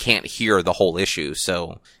 he can't hear the whole issue,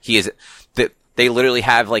 so they literally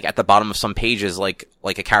have, like, at the bottom of some pages, like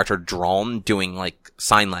a character drawn doing, like,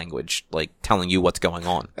 sign language, like, telling you what's going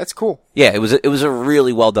on. That's cool. Yeah, it was a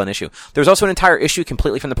really well done issue. There was also an entire issue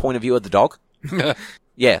completely from the point of view of the dog.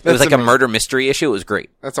 Yeah, it was like amazing. A murder mystery issue. It was great.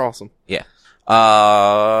 That's awesome. Yeah.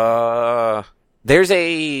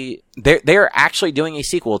 They're actually doing a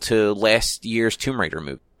sequel to last year's Tomb Raider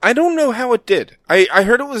movie. I don't know how it did. I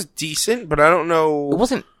heard it was decent, but I don't know. It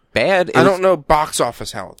wasn't bad. I don't know box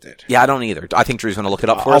office how it did. Yeah, I don't either. I think Drew's going to look it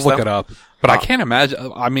up for us. I'll look it up. But I can't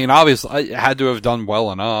imagine. I mean, obviously, it had to have done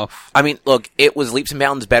well enough. I mean, look, it was leaps and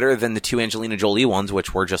bounds better than the two Angelina Jolie ones,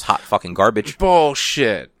 which were just hot fucking garbage.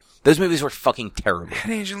 Bullshit. Those movies were fucking terrible. I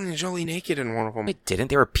had Angelina Jolie naked in one of them. It didn't.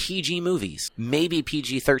 They were PG movies. Maybe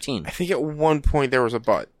PG-13. I think at one point there was a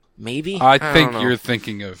butt. Maybe? I think you're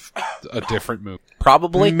thinking of a different movie.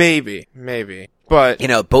 Probably. Maybe. But, you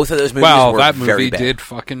know, both of those movies were that very movie bad. did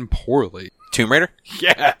fucking poorly. Tomb Raider?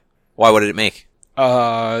 Yeah. Why? What did it make?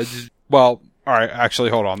 Well, alright,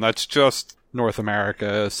 actually, hold on. That's just North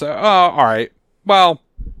America. So, alright. Well,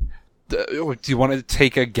 do you want to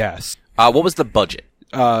take a guess? What was the budget?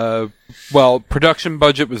 Well, production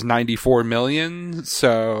budget was $94 million,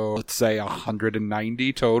 so let's say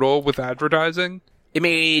 $190 total with advertising. It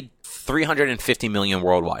made $350 million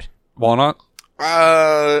worldwide. Walnut?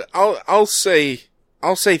 I'll say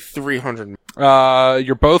 300.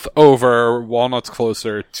 You're both over. Walnut's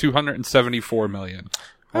closer. $274 million.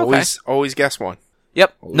 Always guess one.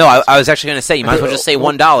 Yep. No, I was actually going to say, you might as well just say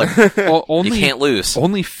 $1. Well, you can't lose.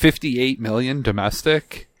 Only $58 million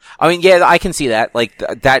domestic. I mean, yeah, I can see that. Like,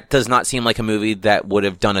 that does not seem like a movie that would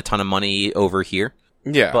have done a ton of money over here.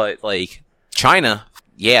 Yeah. But, like, China,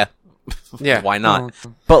 yeah. Yeah. Why not?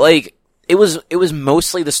 But, like, it was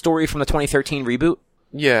mostly the story from the 2013 reboot.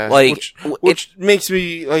 Yeah. Like, which makes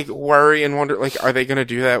me, like, worry and wonder, like, are they going to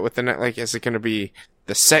do that with is it going to be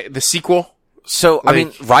the sequel? So, like, I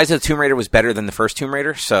mean, Rise of the Tomb Raider was better than the first Tomb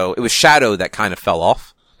Raider, so it was Shadow that kind of fell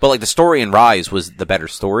off. But, like, the story in Rise was the better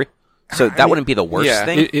story. So that wouldn't be the worst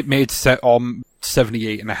thing. It made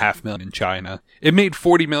 $78.5 million in China. It made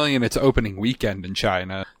 $40 million its opening weekend in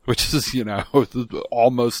China, which is,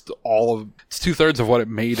 almost all of, it's 2/3 of what it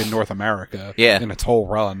made in North America. Yeah. In its whole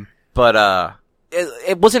run. But,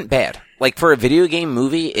 it wasn't bad. Like, for a video game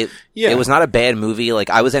movie, it was not a bad movie. Like,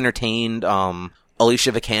 I was entertained.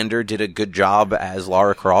 Alicia Vikander did a good job as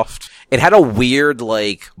Lara Croft. It had a weird,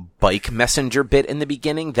 like, bike messenger bit in the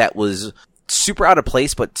beginning that was super out of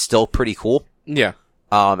place, but still pretty cool. Yeah.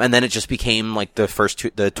 And then it just became, like, the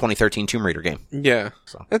 2013 Tomb Raider game. Yeah.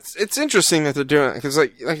 So. It's interesting that they're doing it, because,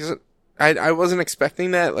 like I said, I wasn't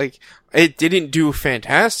expecting that. Like, it didn't do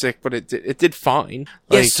fantastic, but it did fine.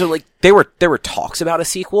 Yeah, so, like, there were talks about a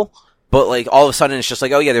sequel, but, like, all of a sudden it's just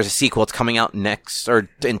like, oh yeah, there's a sequel, it's coming out next, or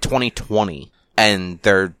in 2020. And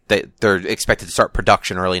they're expected to start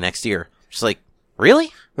production early next year. Just like, really?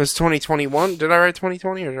 It was 2021? Did I write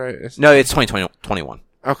 2020 or did I? No, it's 2021.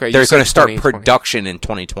 Okay. They're going to start production in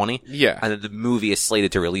 2020. Yeah. And then the movie is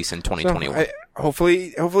slated to release in 2021. So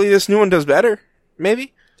hopefully this new one does better.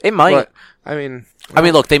 Maybe. It might. But, I mean,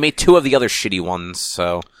 look, they made 2 of the other shitty ones,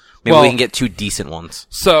 so maybe we can get 2 decent ones.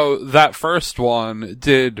 So that first one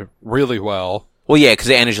did really well. Well, yeah, because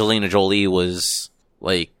Angelina Jolie was,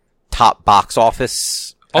 like, top box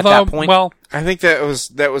office at that point. Well, I think that was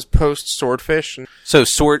post Swordfish. So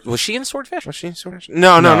was she in Swordfish? Was she in Swordfish?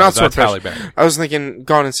 No, not Swordfish. Halle Berry. I was thinking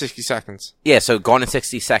Gone in 60 Seconds. Yeah, so Gone in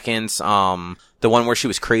 60 Seconds. The one where she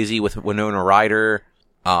was crazy with Winona Ryder.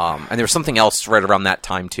 And there was something else right around that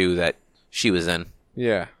time too that she was in.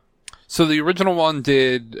 Yeah. So the original one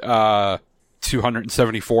did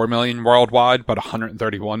 $274 million worldwide, but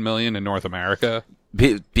 $131 million in North America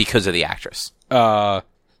because of the actress.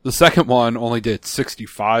 The second one only did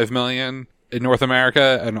 $65 million in North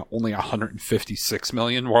America and only $156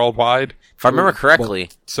 million worldwide. If I remember correctly,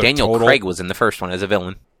 so Daniel total, Craig was in the first one as a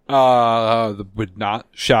villain. Would not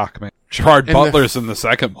shock me. Gerard Butler's in the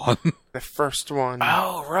second one. The first one.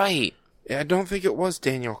 Oh, right. Yeah, I don't think it was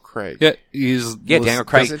Daniel Craig. Yeah, Daniel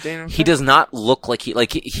Craig. Daniel Craig? He does not look like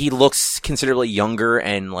he looks considerably younger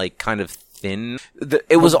and like kind of thin.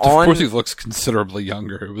 It was Of on. course, he looks considerably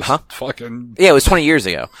younger. It was fucking. Yeah, it was 20 years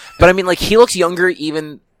ago. But I mean, like, he looks younger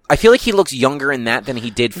even. I feel like he looks younger in that than he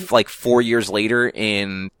did like 4 years later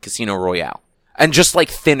in Casino Royale, and just like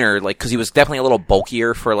thinner, like because he was definitely a little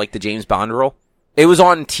bulkier for like the James Bond role. It was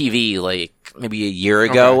on TV like maybe a year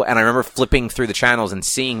ago, and I remember flipping through the channels and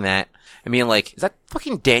seeing that and being like, "Is that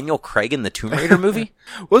fucking Daniel Craig in the Tomb Raider movie?"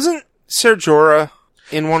 Wasn't Ser Jorah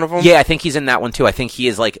in one of them? Yeah, I think he's in that one too. I think he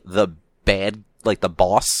is like the bad, like the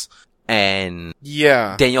boss, and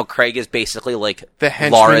yeah, Daniel Craig is basically like the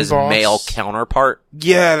henchman Laura's boss. male counterpart.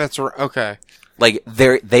 Yeah, that's right. Okay. Like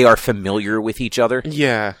they are familiar with each other.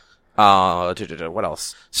 Yeah. What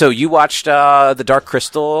else? So you watched the Dark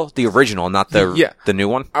Crystal, the original, not the new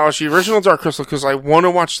one? I watched the original Dark Crystal because I want to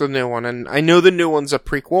watch the new one, and I know the new one's a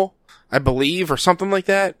prequel, I believe, or something like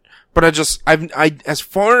that. But I as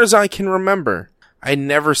far as I can remember, I'd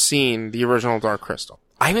never seen the original Dark Crystal.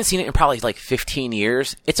 I haven't seen it in probably like 15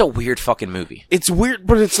 years. It's a weird fucking movie. It's weird,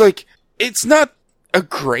 but it's like, it's not a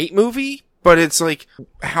great movie, but it's like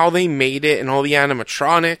how they made it and all the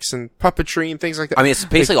animatronics and puppetry and things like that. I mean, it's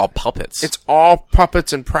basically all puppets. It's all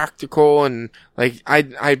puppets and practical, and like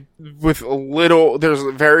I with a little, there's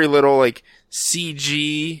very little like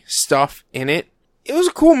CG stuff in it. It was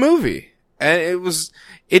a cool movie, and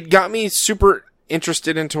it got me super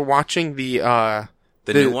interested into watching the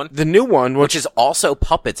new one? The new one, which is also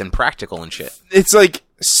puppets and practical and shit. It's like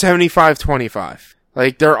 75-25.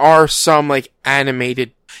 Like there are some like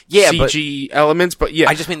animated CG elements, but yeah,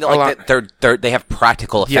 I just mean like they have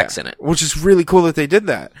practical effects in it, which is really cool that they did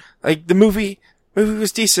that. Like the movie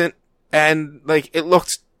was decent, and like it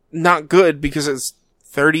looked not good because it's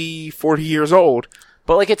 30-40 years old.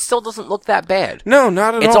 But like it still doesn't look that bad. No,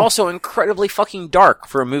 not at all. It's also incredibly fucking dark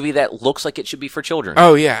for a movie that looks like it should be for children.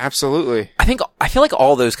 Oh yeah, absolutely. I feel like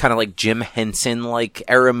all those kind of like Jim Henson like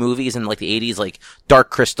era movies in like the 80s, like Dark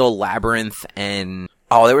Crystal, Labyrinth, and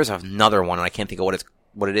there was another one and I can't think of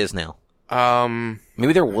what it is now.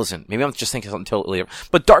 Maybe there wasn't. Maybe I'm just thinking something totally different.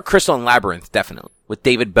 But Dark Crystal and Labyrinth, definitely. With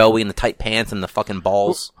David Bowie and the tight pants and the fucking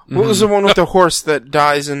balls. What was the one with the horse that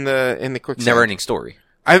dies in the quicksand? Never Ending Story.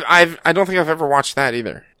 I don't think I've ever watched that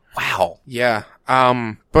either. Wow. Yeah.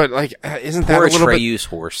 But like, isn't that Poor a little Atreyu's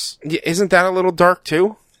horse. Isn't that a little dark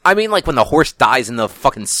too? I mean, like when the horse dies in the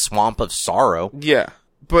fucking swamp of sorrow. Yeah.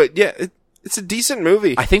 But yeah, it's a decent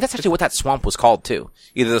movie. I think that's actually what that swamp was called too.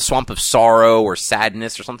 Either the Swamp of Sorrow or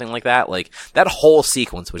Sadness or something like that. Like that whole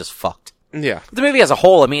sequence was just fucked. Yeah. The movie as a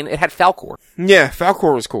whole, I mean, it had Falkor. Yeah,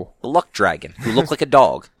 Falkor was cool. The luck dragon, who looked like a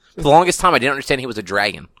dog. For the longest time, I didn't understand he was a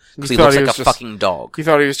dragon. Because he thought looks he like was a fucking dog. You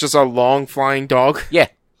thought he was just a long flying dog? Yeah.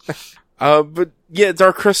 But yeah,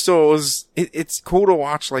 Dark Crystal it's cool to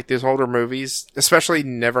watch like these older movies, especially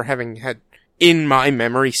never having had in my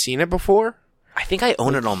memory seen it before. I think I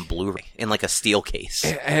own it on Blu-ray in like a steel case.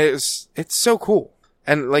 It's so cool.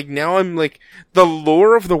 And like now I'm like, the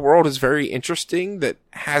lore of the world is very interesting that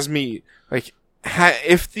has me like,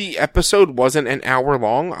 if the episode wasn't an hour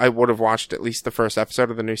long, I would have watched at least the first episode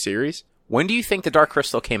of the new series. When do you think the Dark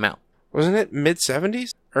Crystal came out? Wasn't it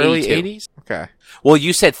mid-70s? Early 80s? Okay. Well,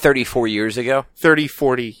 you said 34 years ago? 30,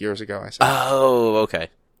 40 years ago, I said. Oh, okay.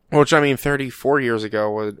 Which, I mean, 34 years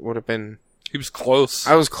ago would have been... He was close.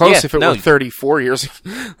 I was close Yeah, if it were 34 years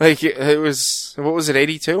ago. Like, it was... What was it,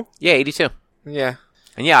 82? Yeah, 82. Yeah.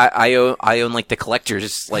 And yeah, I own like the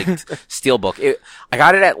collector's like steelbook. I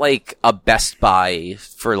got it at like a Best Buy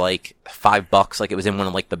for like $5. Like it was in one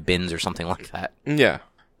of like the bins or something like that. Yeah.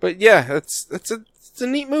 But yeah, it's a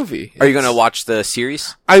neat movie. Are you going to watch the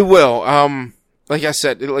series? I will. Like I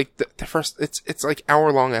said, like the first, it's like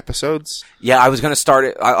hour-long episodes. Yeah, I was going to start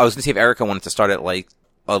it. I was going to see if Erica wanted to start it like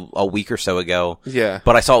a week or so ago. Yeah.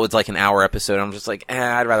 But I saw it was like an hour episode. I'm just like,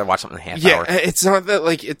 I'd rather watch something in a half hour. Yeah, it's not that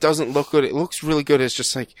like it doesn't look good. It looks really good. It's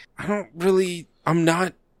just like, I'm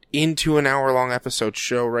not into an hour-long episode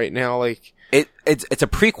show right now. Like, It's a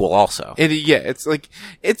prequel also. it's like,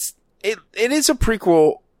 it is a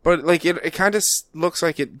prequel, but like it kind of looks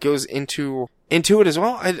like it goes into it as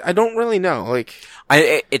well. I don't really know. Like,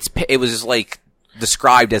 It was like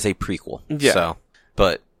described as a prequel. Yeah. So,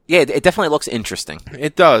 but yeah, it definitely looks interesting.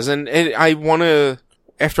 it does, and I want to,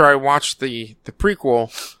 after I watch the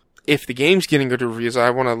prequel, if the game's getting good reviews, I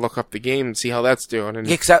want to look up the game and see how that's doing. And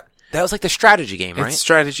Yeah, 'cause that was like the strategy game, right? it's a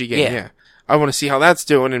strategy game. Yeah. I want to see how that's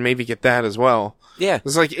doing and maybe get that as well. Yeah.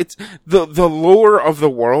 It's like, it's the lore of the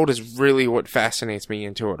world is really what fascinates me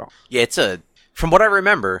into it all. Yeah, from what I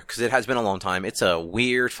remember, because it has been a long time, it's a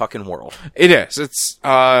weird fucking world. It is. It's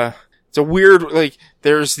a weird, like,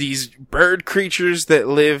 there's these bird creatures that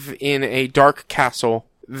live in a dark castle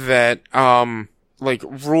that, like,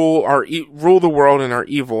 rule the world and are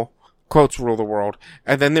evil. Quotes, rule the world.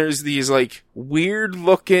 And then there's these, like, weird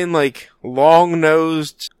looking, like, long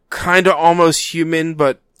nosed, kinda almost human,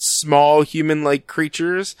 but small human-like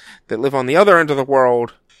creatures that live on the other end of the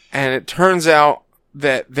world. And it turns out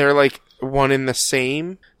that they're, like, one in the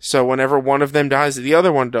same. So whenever one of them dies, the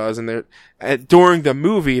other one does. And during the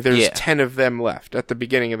movie, there's 10 of them left at the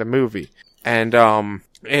beginning of the movie. And, the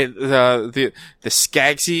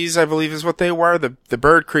Skagsies, I believe is what they were. The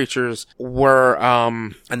bird creatures were,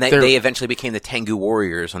 and they eventually became the Tengu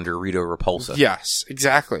Warriors under Rito Repulsa. Yes,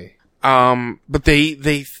 exactly. But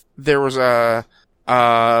there was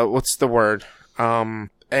what's the word?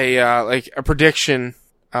 Like a prediction,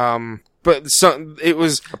 but it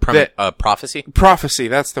was a prophecy? Prophecy,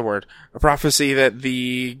 that's the word. A prophecy that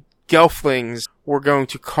the Gelflings were going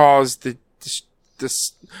to cause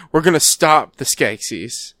we're going to stop the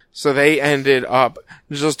Skeksis. So they ended up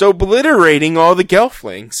just obliterating all the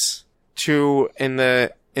Gelflings. In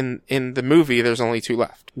the movie, there's only 2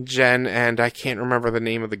 left. Jen and I can't remember the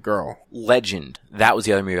name of the girl. Legend. That was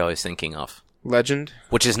the other movie I was thinking of. Legend?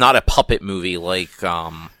 Which is not a puppet movie like,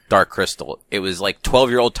 Dark Crystal. It was like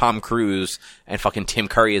 12-year-old Tom Cruise and fucking Tim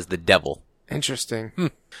Curry as the devil.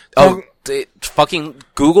 Interesting. Fucking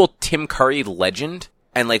Google Tim Curry Legend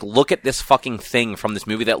and like look at this fucking thing from this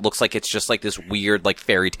movie that looks like it's just like this weird like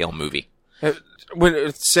fairy tale movie. When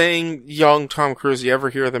it's saying young Tom Cruise, you ever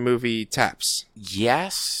hear the movie Taps?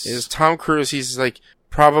 Yes. Is Tom Cruise, he's like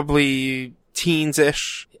probably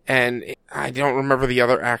teens-ish. And I don't remember the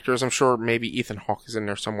other actors. I'm sure maybe Ethan Hawke is in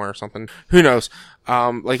there somewhere or something. Who knows?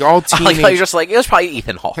 Like all teenage... You're just like, it was probably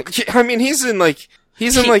Ethan Hawke. I mean, he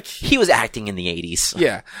was acting in the 80s.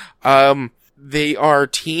 Yeah. They are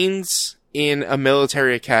teens in a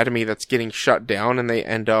military academy that's getting shut down, and they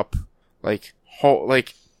end up like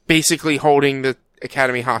basically holding the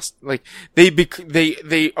academy like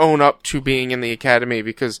they own up to being in the academy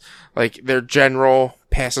because like their general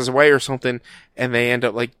passes away or something, and they end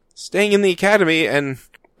up like staying in the academy. And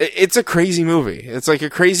it's a crazy movie. It's like a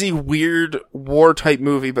crazy weird war type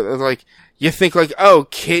movie, but like you think like, oh,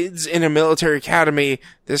 kids in a military academy,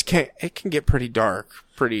 it can get pretty dark.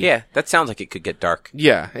 Yeah, that sounds like it could get dark.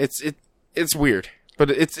 Yeah, it's weird,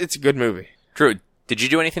 but it's a good movie. Drew, did you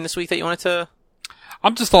do anything this week that you wanted to?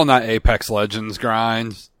 I'm just on that Apex Legends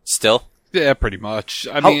grind. Still? Yeah, pretty much.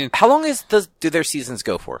 How long do their seasons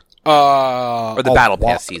go for? Or the Battle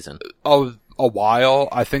Pass season? A a while.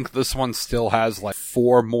 I think this one still has like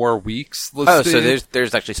 4 more weeks listed. Oh, so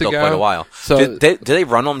there's actually still quite a while. So do they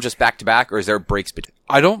run them just back to back, or is there breaks between?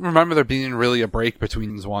 I don't remember there being really a break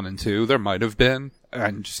between 1 and 2. There might have been,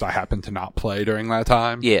 and just I happened to not play during that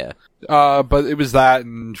time. Yeah. But it was that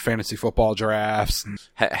and fantasy football drafts. And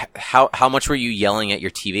How much were you yelling at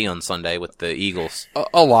your TV on Sunday with the Eagles?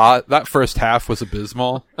 a lot. That first half was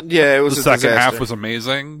abysmal. Yeah, it was The a second disaster. half was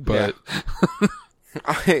amazing, but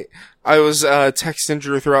I was texting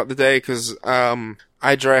Drew throughout the day because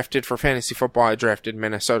I drafted for fantasy football. I drafted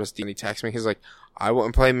Minnesota's defense. And he texted me. He's like, I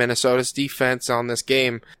wouldn't play Minnesota's defense on this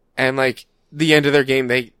game. And like the end of their game,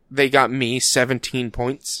 they got me 17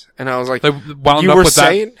 points, and I was like, they wound you up were with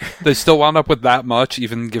saying? that. They still wound up with that much,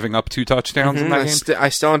 even giving up 2 touchdowns in that game. I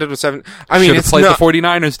still ended with 7. I mean, Should have it's played not. the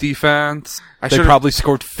 49ers defense. I They should've- probably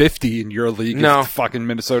scored 50 in your league. No. If fucking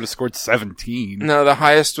Minnesota scored 17. No, the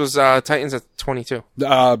highest was Titans at 22.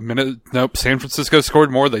 Nope. San Francisco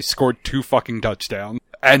scored more. They scored 2 fucking touchdowns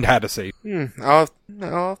and had a save. I'll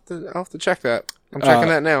have to check that. I'm checking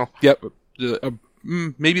that now. Yep.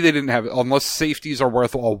 Maybe they didn't have it, unless safeties are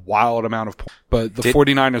worth a wild amount of points. But the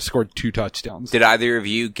 49ers scored 2 touchdowns. Did either of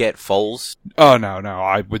you get Foles? Oh, no.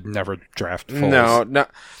 I would never draft Foles. No.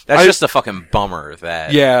 That's just a fucking bummer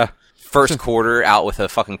that Yeah. first quarter out with a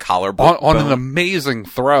fucking collarbone. On an amazing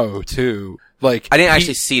throw, too. Like, I didn't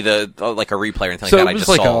actually see the like a replay or anything so like that. I it was just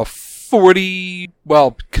like saw. a 40,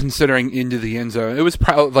 well, considering into the end zone, it was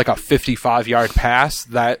probably like a 55-yard pass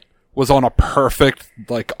that was on a perfect,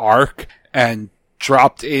 like, arc and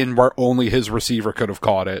dropped in where only his receiver could have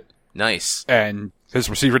caught it. Nice. And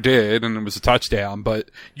his receiver did, and it was a touchdown.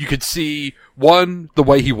 But you could see, one, the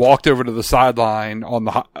way he walked over to the sideline on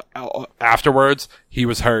the afterwards, he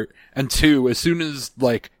was hurt. And 2, as soon as,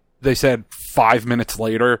 like, they said 5 minutes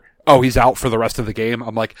later, oh, he's out for the rest of the game,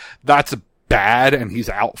 I'm like, that's bad, and he's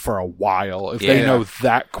out for a while. If they know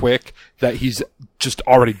that quick that he's just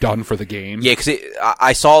already done for the game. Yeah, because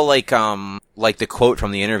I saw like the quote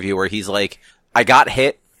from the interview where he's like, I got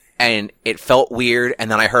hit and it felt weird, and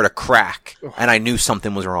then I heard a crack and I knew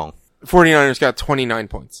something was wrong. 49ers got 29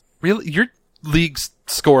 points. Really? Your league's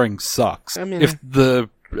scoring sucks. I mean,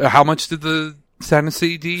 how much did the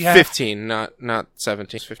Tennessee D have? 15, not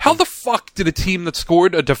 17. 15. How the fuck did a team that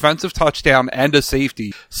scored a defensive touchdown and a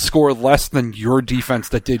safety score less than your defense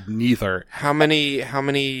that did neither? How many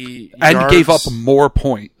And yards? gave up more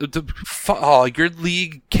points. Your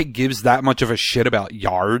league gives that much of a shit about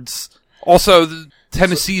yards. Also,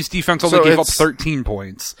 Tennessee's defense only gave up 13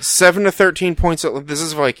 points. 7 to 13 points. This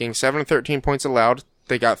is Vikings. 7 to 13 points allowed.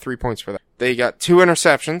 They got 3 points for that. They got 2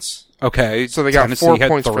 interceptions. Okay. So they got Tennessee 4 had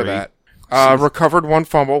points for 3. that. Recovered 1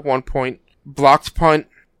 fumble, 1 point. Blocked punt.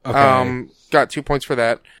 Okay. Got 2 points for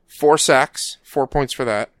that. 4 sacks, 4 points for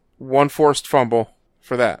that. 1 forced fumble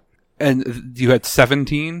for that. And you had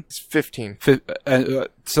 17? It's 15.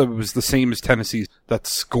 So it was the same as Tennessee that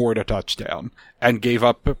scored a touchdown and gave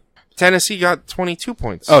up. Tennessee got 22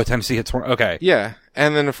 points. Oh, Tennessee hit 20. Okay. Yeah.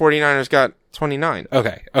 And then the 49ers got 29.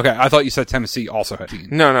 Okay. I thought you said Tennessee also had 18.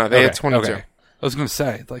 No, they had 22. Okay. I was going to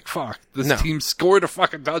say, like, fuck. This No. team scored a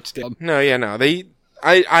fucking touchdown. No.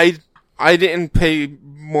 I didn't pay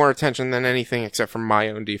more attention than anything except for my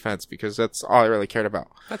own defense because that's all I really cared about.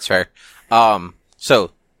 That's fair.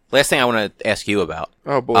 So last thing I want to ask you about.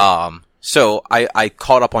 Oh boy. So I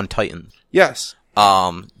caught up on Titans. Yes.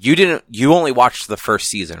 You only watched the first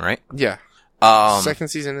season, right? Yeah. Second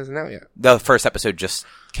season isn't out yet. The first episode just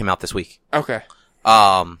came out this week. Okay.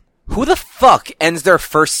 Who the fuck ends their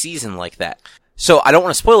first season like that? So I don't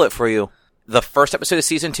want to spoil it for you. The first episode of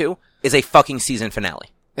season 2 is a fucking season finale.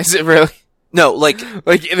 Is it really? No, like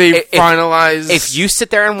they finalize. If you sit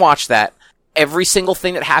there and watch that, every single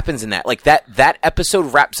thing that happens in that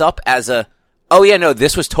episode wraps up as oh yeah, no,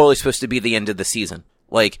 this was totally supposed to be the end of the season.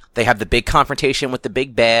 Like, they have the big confrontation with the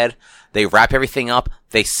big bad, they wrap everything up,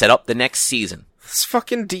 they set up the next season. It's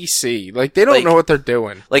fucking DC. Like, they don't know what they're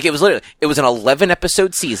doing. Like, it was an 11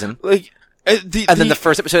 episode season. Like, And then the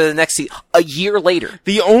first episode of the next season, a year later.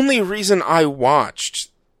 The only reason I watched,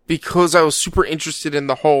 because I was super interested in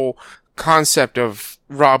the whole concept of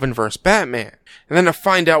Robin versus Batman, and then to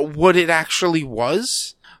find out what it actually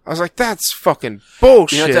was, I was like, that's fucking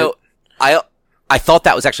bullshit. You know, I thought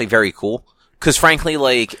that was actually very cool. Because frankly,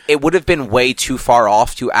 like, it would have been way too far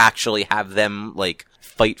off to actually have them, like,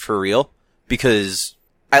 fight for real. Because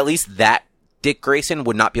at least that Dick Grayson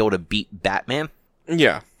would not be able to beat Batman.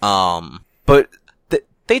 Yeah. But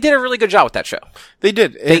they did a really good job with that show. They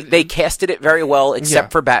did. They casted it very well,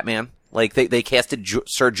 except for Batman. Like, they casted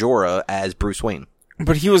Ser Jorah as Bruce Wayne.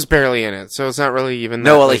 But he was barely in it, so it's not really even.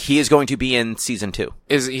 No, that, like he is going to be in season 2.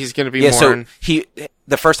 He's going to be Yeah, more? so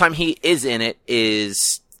the first time he is in it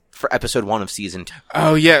is for episode 1 of season 2.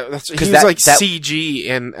 Oh yeah, he was that- like that-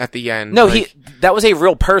 CG at the end. No, like, that was a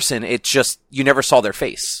real person. It's just you never saw their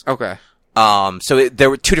face. Okay. So there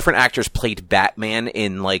were 2 different actors played Batman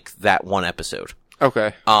in like that one episode.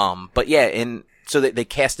 Okay. But yeah, so they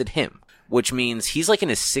casted him, which means he's like in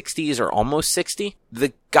his 60s or almost 60.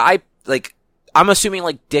 The guy, like, I'm assuming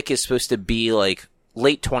like Dick is supposed to be like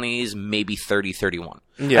late 20s, maybe 30, 31.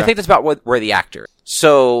 Yeah. I think that's about where the actor.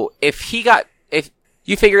 So if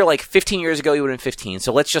you figure like 15 years ago, he would have been 15.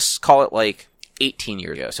 So let's just call it like 18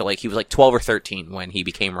 years ago. So like he was like 12 or 13 when he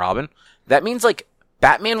became Robin. That means like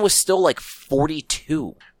Batman was still like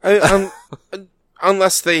 42.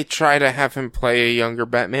 Unless they try to have him play a younger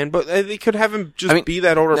Batman, but they could have him just be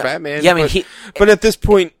that older Batman. Yeah, I mean, but at this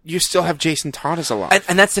point, you still have Jason Todd as alive.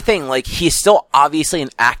 and that's the thing. Like he's still obviously an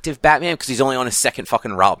active Batman because he's only on his second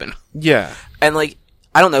fucking Robin. Yeah. And like,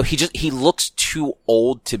 I don't know, he looks too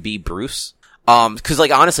old to be Bruce. Cause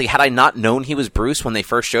like honestly, had I not known he was Bruce when they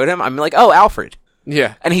first showed him, I'm like, oh, Alfred.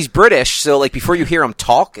 Yeah. And he's British, so like before you hear him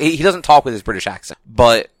talk, he doesn't talk with his British accent.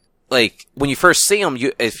 But like when you first see him,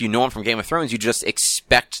 if you know him from Game of Thrones, you just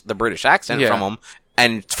expect the British accent from him,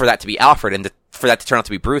 and for that to be Alfred and for that to turn out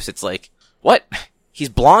to be Bruce, it's like, what? He's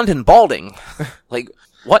blonde and balding. Like,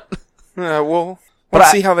 what? Well,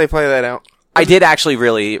 let's see how they play that out. I did actually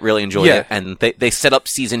really, really enjoy it, and they set up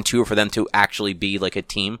season 2 for them to actually be like a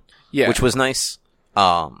team, which was nice.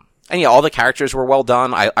 And yeah, all the characters were well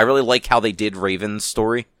done. I really like how they did Raven's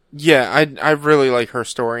story. Yeah, I really like her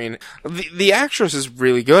story, and the actress is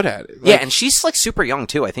really good at it. Like, Yeah, and she's like super young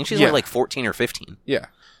too. I think she's only like 14 or 15. Yeah.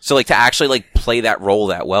 So like to actually like play that role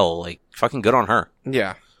that well, like fucking good on her.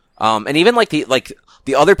 Yeah. And even like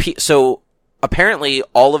the other so apparently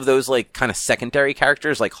all of those like kind of secondary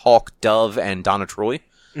characters like Hawk, Dove, and Donna Troy,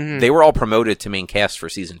 they were all promoted to main cast for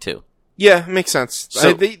season 2. Yeah, makes sense.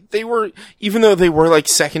 So, they were, even though they were like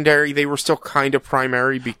secondary, they were still kind of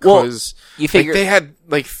primary because you figure they had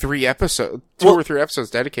like 3 episodes, 2 or 3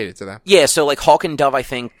 episodes dedicated to them. Yeah, so like Hawk and Dove, I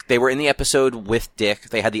think they were in the episode with Dick.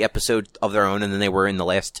 They had the episode of their own, and then they were in the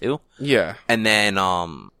last 2. Yeah. And then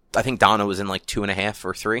I think Donna was in like 2.5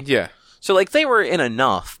 or 3. Yeah. So like they were in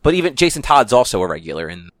enough, but even Jason Todd's also a regular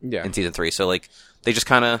in season 3. So like they just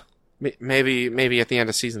kind of maybe at the end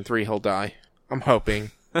of season 3 he'll die. I'm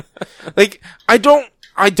hoping. Like I don't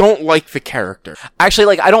like the character. Actually,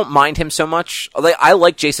 like I don't mind him so much. Like I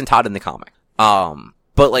like Jason Todd in the comic.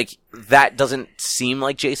 But like that doesn't seem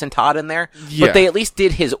like Jason Todd in there. Yeah. But they at least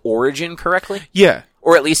did his origin correctly. Yeah.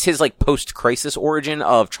 Or at least his like post-crisis origin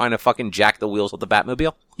of trying to fucking jack the wheels of the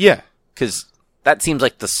Batmobile. Yeah. Cause that seems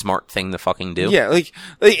like the smart thing to fucking do. Yeah, like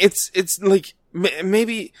it's like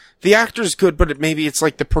maybe the actor's good, but maybe it's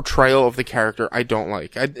like the portrayal of the character I don't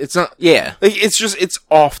like. It's not. Yeah. Like it's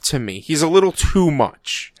off to me. He's a little too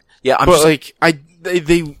much. Yeah, but like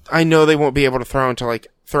I know they won't be able to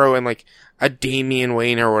throw in like a Damian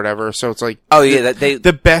Wayne or whatever. So it's like, oh yeah,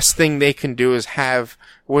 the best thing they can do is have,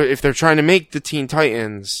 if they're trying to make the Teen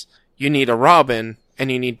Titans, you need a Robin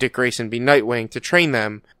and you need Dick Grayson be Nightwing to train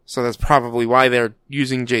them. So that's probably why they're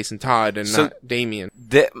using Jason Todd and not Damian.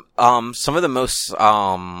 Some of the most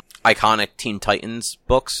iconic Teen Titans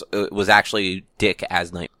books was actually Dick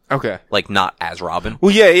as Nightwing. Okay. Like not as Robin.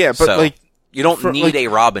 Well, yeah, but so, like you don't need like, a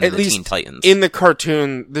Robin in at the least Teen Titans. In the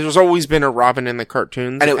cartoon, there's always been a Robin in the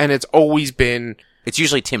cartoons, and it's always been. It's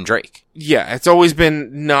usually Tim Drake. Yeah, it's always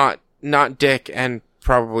been not Dick and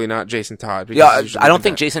probably not Jason Todd. Yeah, I don't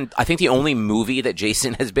think Jason. I think the only movie that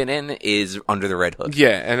Jason has been in is Under the Red Hood. Yeah,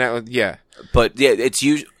 and but yeah, it's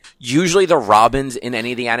usually the Robins in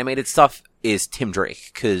any of the animated stuff is Tim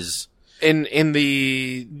Drake because in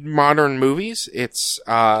the modern movies it's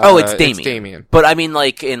Damian. But I mean,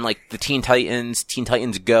 like in like the Teen Titans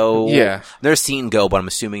Go. Yeah, there's Teen Go, but I'm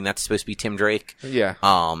assuming that's supposed to be Tim Drake. Yeah.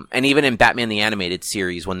 And even in Batman the Animated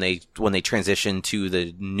Series, when they transitioned to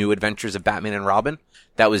the New Adventures of Batman and Robin,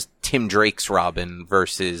 that was Tim Drake's Robin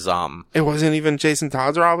versus It wasn't even Jason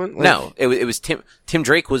Todd's Robin. Like, no, it was Tim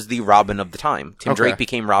Drake was the Robin of the time. Tim Drake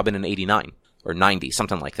became Robin in 89 or 90,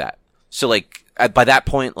 something like that. So like by that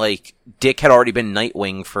point, like Dick had already been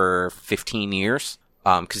Nightwing for 15 years.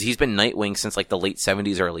 Cause he's been Nightwing since like the late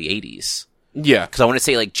 70s, early 80s. Yeah. Cause I want to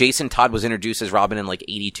say like Jason Todd was introduced as Robin in like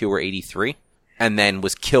 82 or 83 and then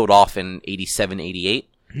was killed off in 87, 88.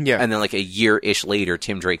 Yeah. And then like a year-ish later,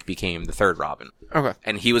 Tim Drake became the third Robin. Okay.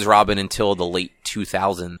 And he was Robin until the late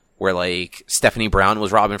 2000s, where like Stephanie Brown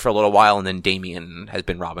was Robin for a little while and then Damian has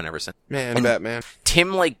been Robin ever since. Man, and Batman.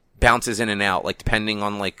 Tim like bounces in and out, like depending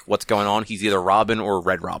on like what's going on. He's either Robin or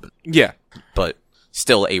Red Robin. Yeah. But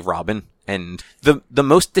still a Robin, and the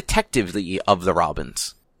most detective-y of the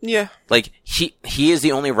Robins. Yeah. Like, he is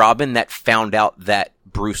the only Robin that found out that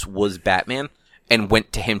Bruce was Batman and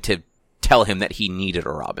went to him to tell him that he needed a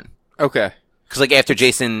Robin. Okay. Because, like, after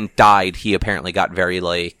Jason died, he apparently got very,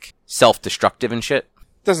 like, self-destructive and shit.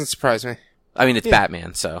 Doesn't surprise me. I mean, it's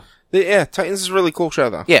Batman, so. Yeah, Titans is a really cool show,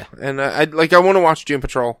 though. Yeah. And I want to watch Doom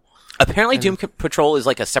Patrol. Apparently, Doom Patrol is,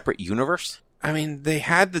 like, a separate universe. I mean, they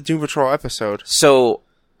had the Doom Patrol episode. So,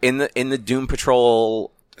 in the Doom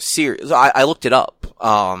Patrol series, I looked it up.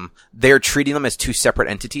 They're treating them as two separate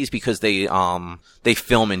entities because they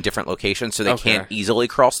film in different locations, so they can't easily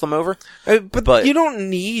cross them over. But you don't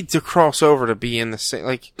need to cross over to be in the same,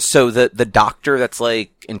 like... So the doctor that's,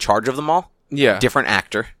 like, in charge of them all? Yeah. Different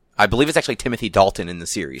actor. I believe it's actually Timothy Dalton in the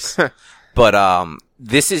series. But,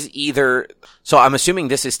 this is either... So I'm assuming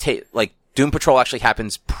this is, like, Doom Patrol actually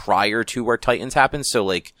happens prior to where Titans happens, so,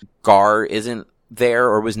 like, Gar isn't there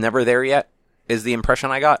or was never there yet, is the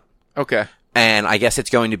impression I got. Okay. And I guess it's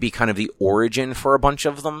going to be kind of the origin for a bunch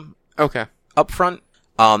of them. Okay. Up front.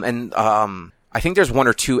 I think there's one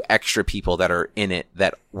or two extra people that are in it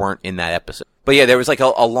that weren't in that episode. But yeah, there was like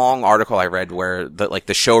a long article I read where the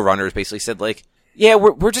showrunners basically said like, yeah,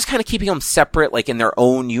 we're just kind of keeping them separate, like in their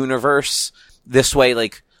own universe. This way,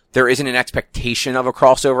 like, there isn't an expectation of a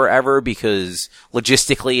crossover ever because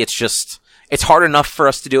logistically it's hard enough for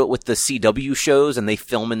us to do it with the CW shows and they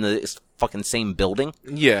film in the fucking same building.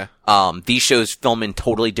 Yeah. These shows film in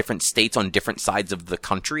totally different states on different sides of the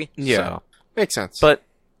country. Yeah. So. Makes sense. But,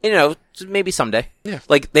 you know, maybe someday. Yeah.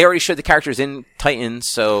 Like, they already showed the characters in Titans,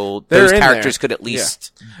 so those characters could at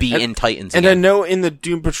least be in Titans and again. I know in the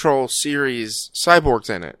Doom Patrol series, Cyborg's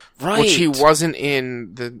in it. Right. Which he wasn't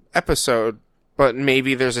in the episode, but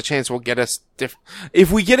maybe there's a chance we'll get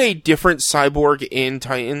if we get a different Cyborg in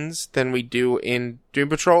Titans than we do in Doom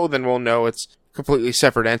Patrol, then we'll know it's completely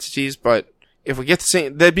separate entities, but if we get the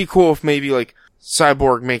same, that'd be cool if maybe, like,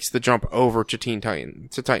 Cyborg makes the jump over to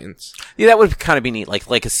Titans. Yeah, that would kind of be neat.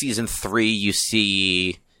 Like a season 3, you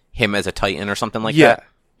see him as a Titan or something like that.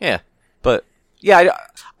 Yeah. But, yeah,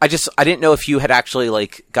 I didn't know if you had actually,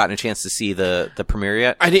 like, gotten a chance to see the premiere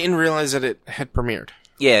yet. I didn't realize that it had premiered.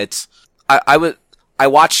 Yeah, I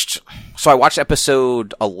watched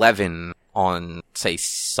episode 11 on, say,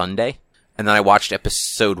 Sunday, and then I watched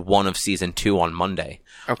episode 1 of season 2 on Monday.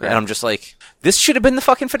 Okay. And I'm just like, this should have been the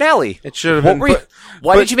fucking finale. It should have been.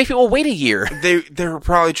 Why did you make people wait a year? They were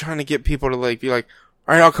probably trying to get people to, like, be like,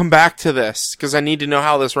 all right, I'll come back to this because I need to know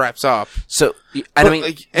how this wraps up. So,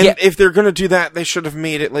 if they're gonna do that, they should have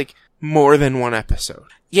made it like more than one episode.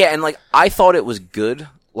 Yeah, and like I thought it was good.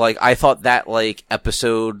 Like I thought that like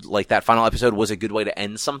episode, like that final episode, was a good way to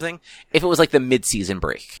end something. If it was like the mid-season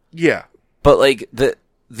break. Yeah, but like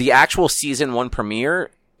the actual season 1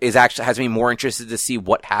 premiere has me more interested to see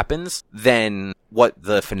what happens than what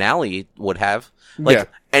the finale would have. Like,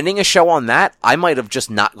 ending a show on that, I might have just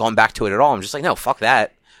not gone back to it at all. I'm just like, no, fuck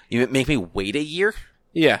that. You make me wait a year?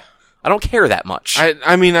 Yeah. I don't care that much.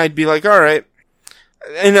 I mean, I'd be like, all right.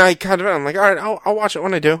 And I'm like, all right, I'll watch it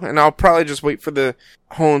when I do. And I'll probably just wait for the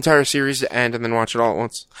whole entire series to end and then watch it all at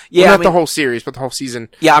once. Yeah. Well, not the whole series, but the whole season.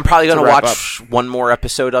 Yeah, I'm probably going to watch one more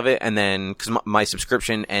episode of it. And then, because my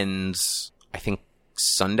subscription ends, I think,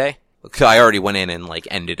 Sunday. Because I already went in and, like,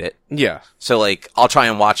 ended it. Yeah. So, like, I'll try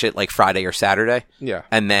and watch it, like, Friday or Saturday. Yeah.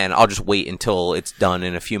 And then I'll just wait until it's done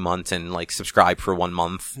in a few months and, like, subscribe for 1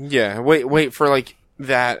 month. Yeah. Wait for, like,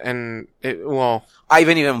 that and I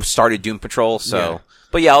haven't even started Doom Patrol, so. Yeah.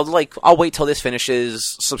 But yeah, I'll wait till this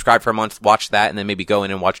finishes, subscribe for a month, watch that, and then maybe go in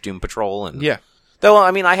and watch Doom Patrol. And yeah. Though, I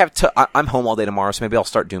mean, I'm home all day tomorrow, so maybe I'll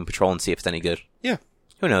start Doom Patrol and see if it's any good. Yeah.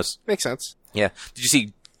 Who knows? Makes sense. Yeah. Did you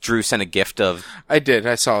see Drew sent a gift of... I did.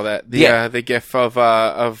 I saw that. The gif of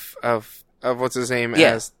what's his name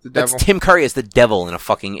as the devil. That's Tim Curry as the devil in a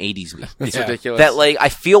fucking 80s movie. It's ridiculous. That, like, I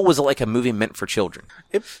feel was like a movie meant for children.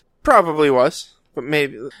 It probably was. But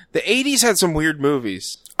maybe. The 80s had some weird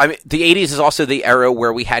movies. I mean, the 80s is also the era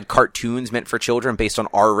where we had cartoons meant for children based on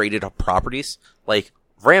R-rated properties. Like,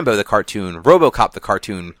 Rambo the cartoon, RoboCop the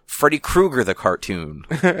cartoon, Freddy Krueger the cartoon.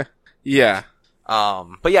 Yeah.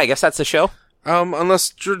 But yeah, I guess that's the show. Unless,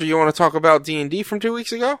 Drew, do you want to talk about D&D from 2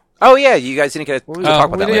 weeks ago? Oh yeah, you guys didn't get to talk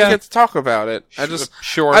about that. We didn't get to talk about it.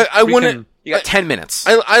 Sure. I wouldn't. You got 10 minutes.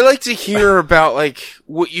 I like to hear about, like,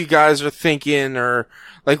 what you guys are thinking, or,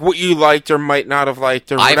 like, what you liked or might not have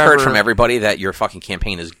liked, or whatever. I've heard from everybody that your fucking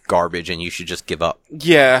campaign is garbage and you should just give up.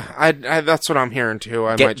 Yeah, I that's what I'm hearing, too.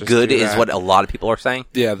 I might just good do is that. what a lot of people are saying.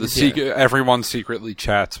 Yeah, everyone secretly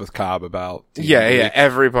chats with Cobb about D&D. Yeah,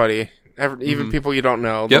 everybody. Even people you don't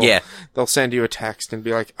know. Yep. They'll send you a text and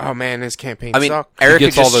be like, "Oh man, his campaign I mean, sucked." Erica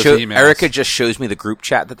gets all those emails. Erica just shows me the group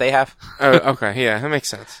chat that they have. Okay, yeah, that makes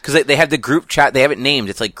sense. Because they have the group chat, they have it named.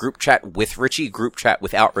 It's like group chat with Richie, group chat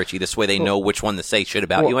without Richie. This way they know which one to say shit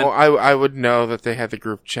about you in. I would know that they had the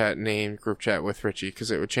group chat named group chat with Richie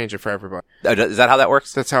because it would change it for everybody. Is that how that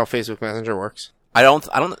works? That's how Facebook Messenger works. I don't.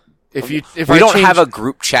 If We don't have a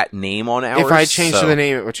group chat name on ours. If I changed the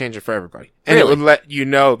name, it would change it for everybody, and Really? it would let you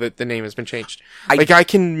know that the name has been changed. I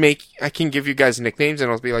can give you guys nicknames, and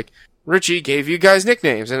it'll be like Richie gave you guys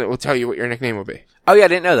nicknames, and it will tell you what your nickname will be. Oh yeah, I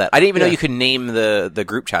didn't know that. I didn't even know Yeah. you could name the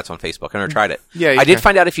group chats on Facebook. I never tried it. Yeah, you I did can.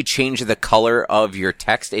 find out if you change the color of your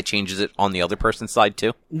text, it changes it on the other person's side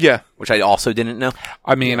too, Yeah, which I also didn't know.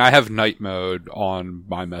 I mean, I have night mode on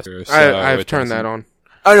my Messenger. So I've turned that on.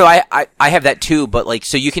 Oh no, I have that too, but like,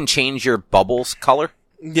 so you can change your bubbles color.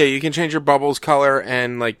 Yeah, you can change your bubbles color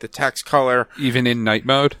and like the text color. even in night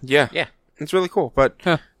mode. Yeah, Yeah. it's really cool. But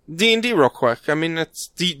Huh. D&D real quick. I mean,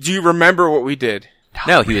 do you remember what we did?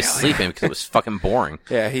 No, he was sleeping because it was fucking boring.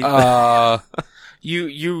 Yeah, he.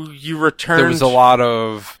 You returned. There was a lot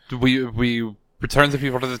of we returned the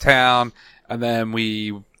people to the town, and then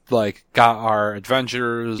we like got our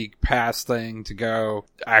adventures pass thing to go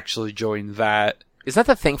actually join that. Is that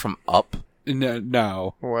the thing from Up?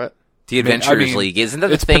 No. What? The Adventurers mean, League. Isn't that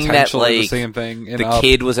the it's thing that potentially like the same thing in the Up.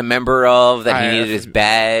 kid was a member of that I he needed have- his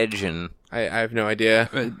badge and I have no idea.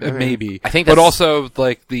 Maybe. I think but that's- also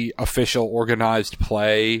like the official organized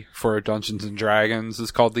play for Dungeons and Dragons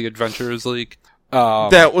is called the Adventurers League.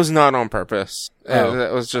 That was not on purpose. Oh,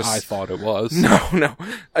 That was just. I thought it was. No.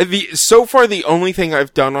 So far, the only thing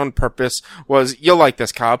I've done on purpose was you'll like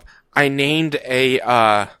this, Cobb. I named a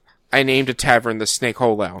tavern the Snake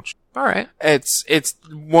Hole Lounge. all right. It's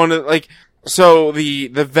one of like so the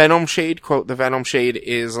Venom Shade quote the Venom Shade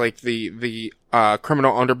is like the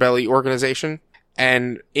criminal underbelly organization,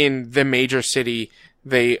 and in the major city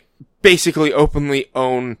they basically openly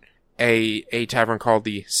own a tavern called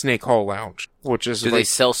the Snake Hole Lounge, which is Do like they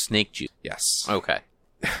sell snake juice? yes, Okay.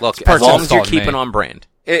 Look, as Parks long and as you're Rec. keeping on brand.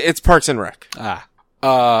 it's Parks and Rec. Ah.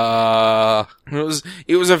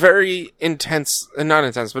 It was a very intense, not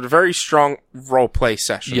intense, but a very strong role play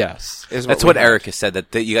session. Yes. is That's we what had. Erica said,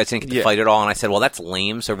 that you guys didn't get to Yeah. fight at all, and I said, well, that's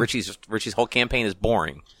lame, so Richie's whole campaign is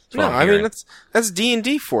boring. That's what No, I'm I mean hearing. that's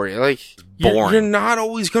D&D for you. Like boring. you're not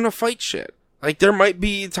always gonna fight shit. Like there might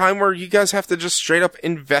be a time where you guys have to just straight up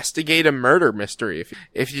investigate a murder mystery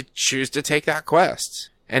if you choose to take that quest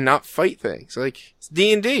and not fight things. Like it's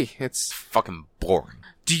D&D. It's fucking boring.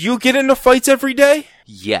 do you get into fights every day?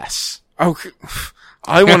 Yes. Okay.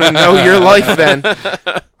 I want to know your life then.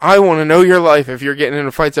 I want to know your life if you're getting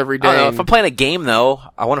into fights every I don't day. know, and if I'm playing a game, though,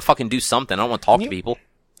 I want to fucking do something. I don't want to talk to people.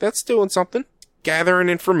 that's doing something. Gathering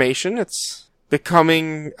information. It's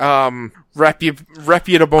becoming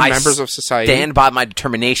reputable I members of society. Stand by my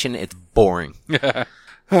determination. It's boring.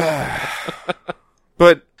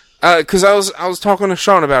 But because I was talking to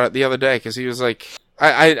Sean about it the other day, because he was like,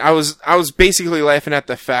 I was basically laughing at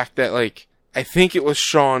the fact that like I think it was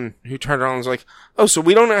Sean who turned around and was like, oh, so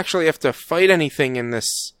we don't actually have to fight anything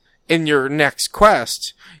in your next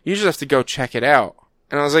quest. You just have to go check it out.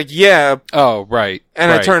 And I was like, yeah. Oh, right.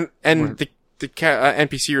 And right. I turned and the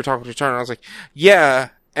NPC you were talking to turned around. I was like, yeah.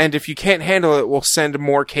 And if you can't handle it, we'll send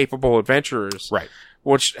more capable adventurers. Right.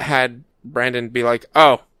 Which had Brandon be like,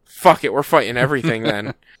 oh, fuck it, we're fighting everything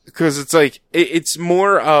then. Because it's like, it's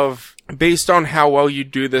more of, based on how well you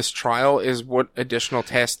do this trial is what additional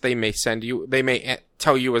tasks they may send you, they may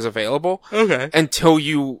tell you is available. Okay. Until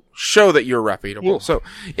you show that you're reputable. Yeah. So,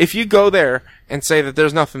 if you go there and say that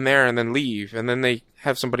there's nothing there and then leave, and then they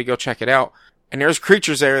have somebody go check it out, and there's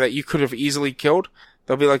creatures there that you could have easily killed,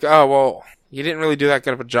 they'll be like, oh, well, you didn't really do that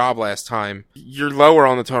good of a job last time. You're lower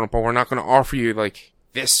on the totem pole. We're not going to offer you, like,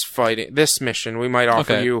 this mission. We might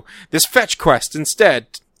offer Okay. you this fetch quest instead.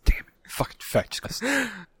 Damn it. Fucking fetch.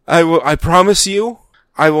 I promise you,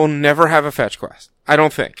 I will never have a fetch quest. I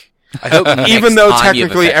don't think. I hope Even though next time you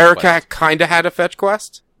have a technically fetch Erica quest. kinda had a fetch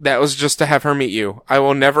quest, that was just to have her meet you. I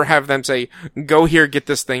will never have them say, go here, get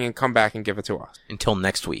this thing, and come back and give it to us. Until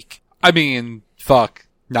next week. I mean, fuck.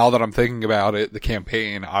 Now that I'm thinking about it, the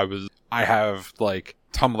campaign I have, like,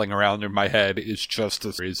 tumbling around in my head is just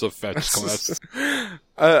a series of fetch quests.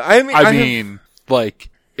 I mean, like,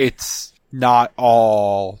 it's not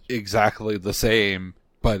all exactly the same,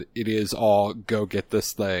 but it is all go get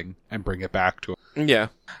this thing and bring it back to it. yeah.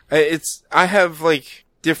 I have, like,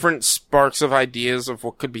 different sparks of ideas of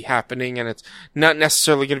what could be happening, and it's not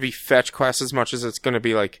necessarily going to be fetch quests as much as it's going to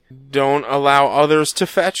be, like, don't allow others to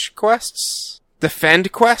fetch quests.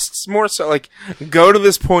 Defend quests, more so. Like, go to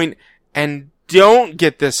this point and don't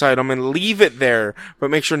get this item and leave it there, but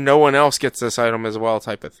make sure no one else gets this item as well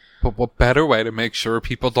type of thing. But what better way to make sure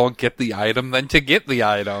people don't get the item than to get the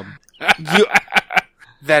item?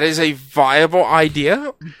 That is a viable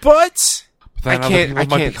idea, but Then I other can't. people I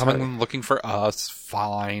might can't be coming tell you. and looking for us.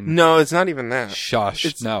 Fine. No, it's not even that.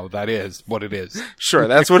 Shush. No, that is what it is. Sure,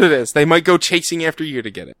 that's what it is. They might go chasing after you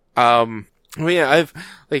to get it. Well, yeah,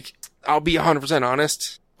 I'll be 100%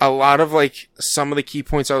 honest. A lot of, some of the key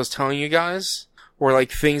points I was telling you guys were,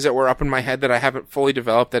 things that were up in my head that I haven't fully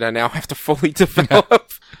developed that I now have to fully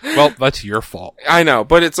develop. Well, that's your fault I know,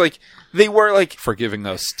 but it's they were, for giving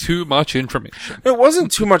us too much information. it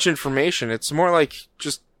wasn't too much information. It's more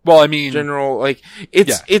just Well, I mean, general,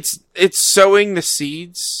 it's sowing the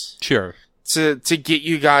seeds sure. to get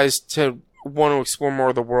you guys to want to explore more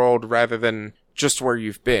of the world rather than just where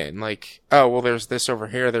you've been. Oh, well, there's this over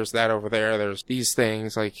here, there's that over there, there's these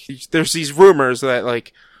things, there's these rumors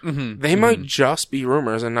that, they might just be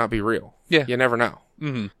rumors and not be real. Yeah. You never know.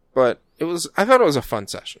 Mm-hmm. But I thought it was a fun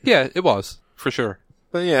session. Yeah, it was for sure.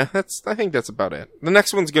 But yeah, I think that's about it. The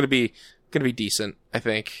next one's gonna be decent, I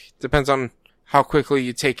think. Depends on how quickly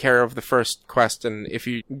you take care of the first quest and if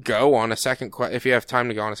you go on a second quest, if you have time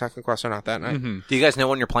to go on a second quest or not that night. Mm-hmm. Do you guys know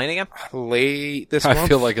when you're playing again? Late this I month.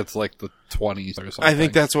 feel like it's the 20s or something. I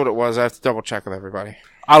think that's what it was. I have to double check with everybody.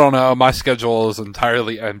 I don't know. My schedule is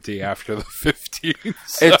entirely empty after the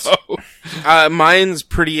 15th. So. Mine's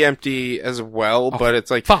pretty empty as well, but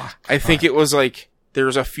it's fuck. I think it was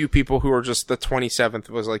there's a few people who are just the 27th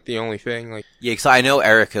was the only thing. Yeah, because I know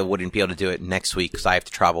Erica wouldn't be able to do it next week because I have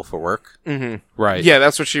to travel for work. Mm-hmm. Right. Yeah,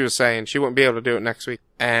 that's what she was saying. She wouldn't be able to do it next week,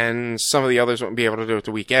 and some of the others wouldn't be able to do it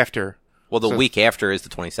the week after. Well, the week after is the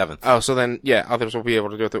 27th. Oh, so then, yeah, others will be able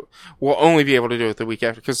to do it. We'll only be able to do it the week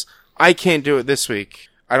after, because I can't do it this week.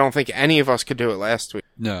 I don't think any of us could do it last week.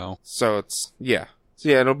 No. So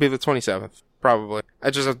it'll be the 27th, probably.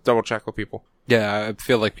 I just have to double check with people. Yeah, I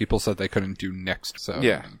feel like people said they couldn't do next, so.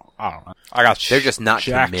 Yeah. I don't know. I got They're just not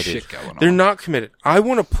jack committed. shit going on. They're not committed. I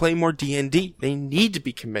want to play more D&D. They need to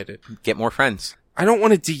be committed. Get more friends. I don't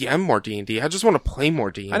want to DM more D&D. I just want to play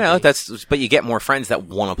more D&D. I know, but you get more friends that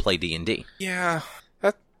want to play D&D. Yeah,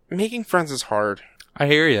 making friends is hard. I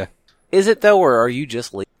hear you. Is it, though, or are you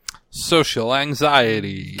just lazy? Social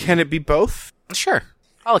anxiety. Can it be both? Sure.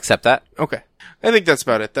 I'll accept that. Okay. I think that's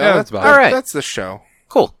about it, though. Yeah, that's about it. All right. That's the show.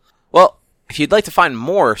 Cool. Well, if you'd like to find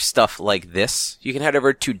more stuff like this, you can head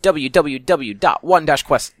over to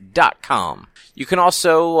www.one-quest.com. You can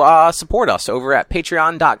also support us over at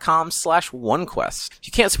patreon.com/onequest. If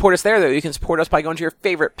you can't support us there, though, you can support us by going to your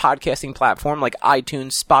favorite podcasting platform like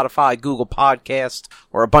iTunes, Spotify, Google Podcast,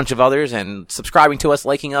 or a bunch of others, and subscribing to us,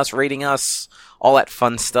 liking us, rating us, all that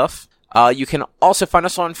fun stuff. You can also find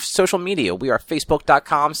us on social media. We are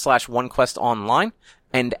facebook.com/onequestonline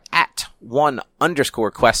and at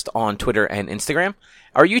 @1_quest on Twitter and Instagram.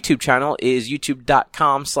 Our YouTube channel is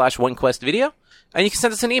youtube.com/onequestvideo. And you can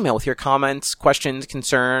send us an email with your comments, questions,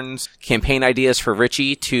 concerns, campaign ideas for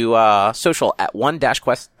Richie to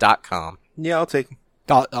social@one-quest.com. Yeah, I'll take them.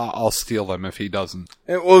 I'll steal them if he doesn't.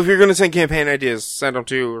 Well, if you're going to send campaign ideas, send them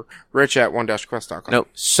to rich@one-quest.com. No,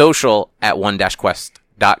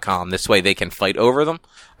 social@one-quest.com. This way they can fight over them.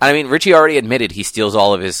 I mean, Richie already admitted he steals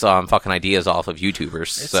all of his fucking ideas off of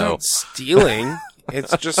YouTubers. It's So not stealing.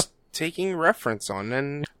 It's just taking reference on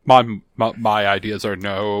and My ideas are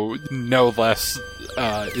no less.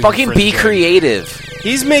 fucking be infringing. creative.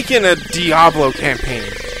 he's making a Diablo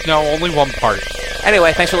campaign. No, only one part.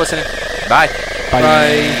 Anyway, thanks for listening. Bye. Bye.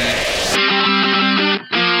 Bye.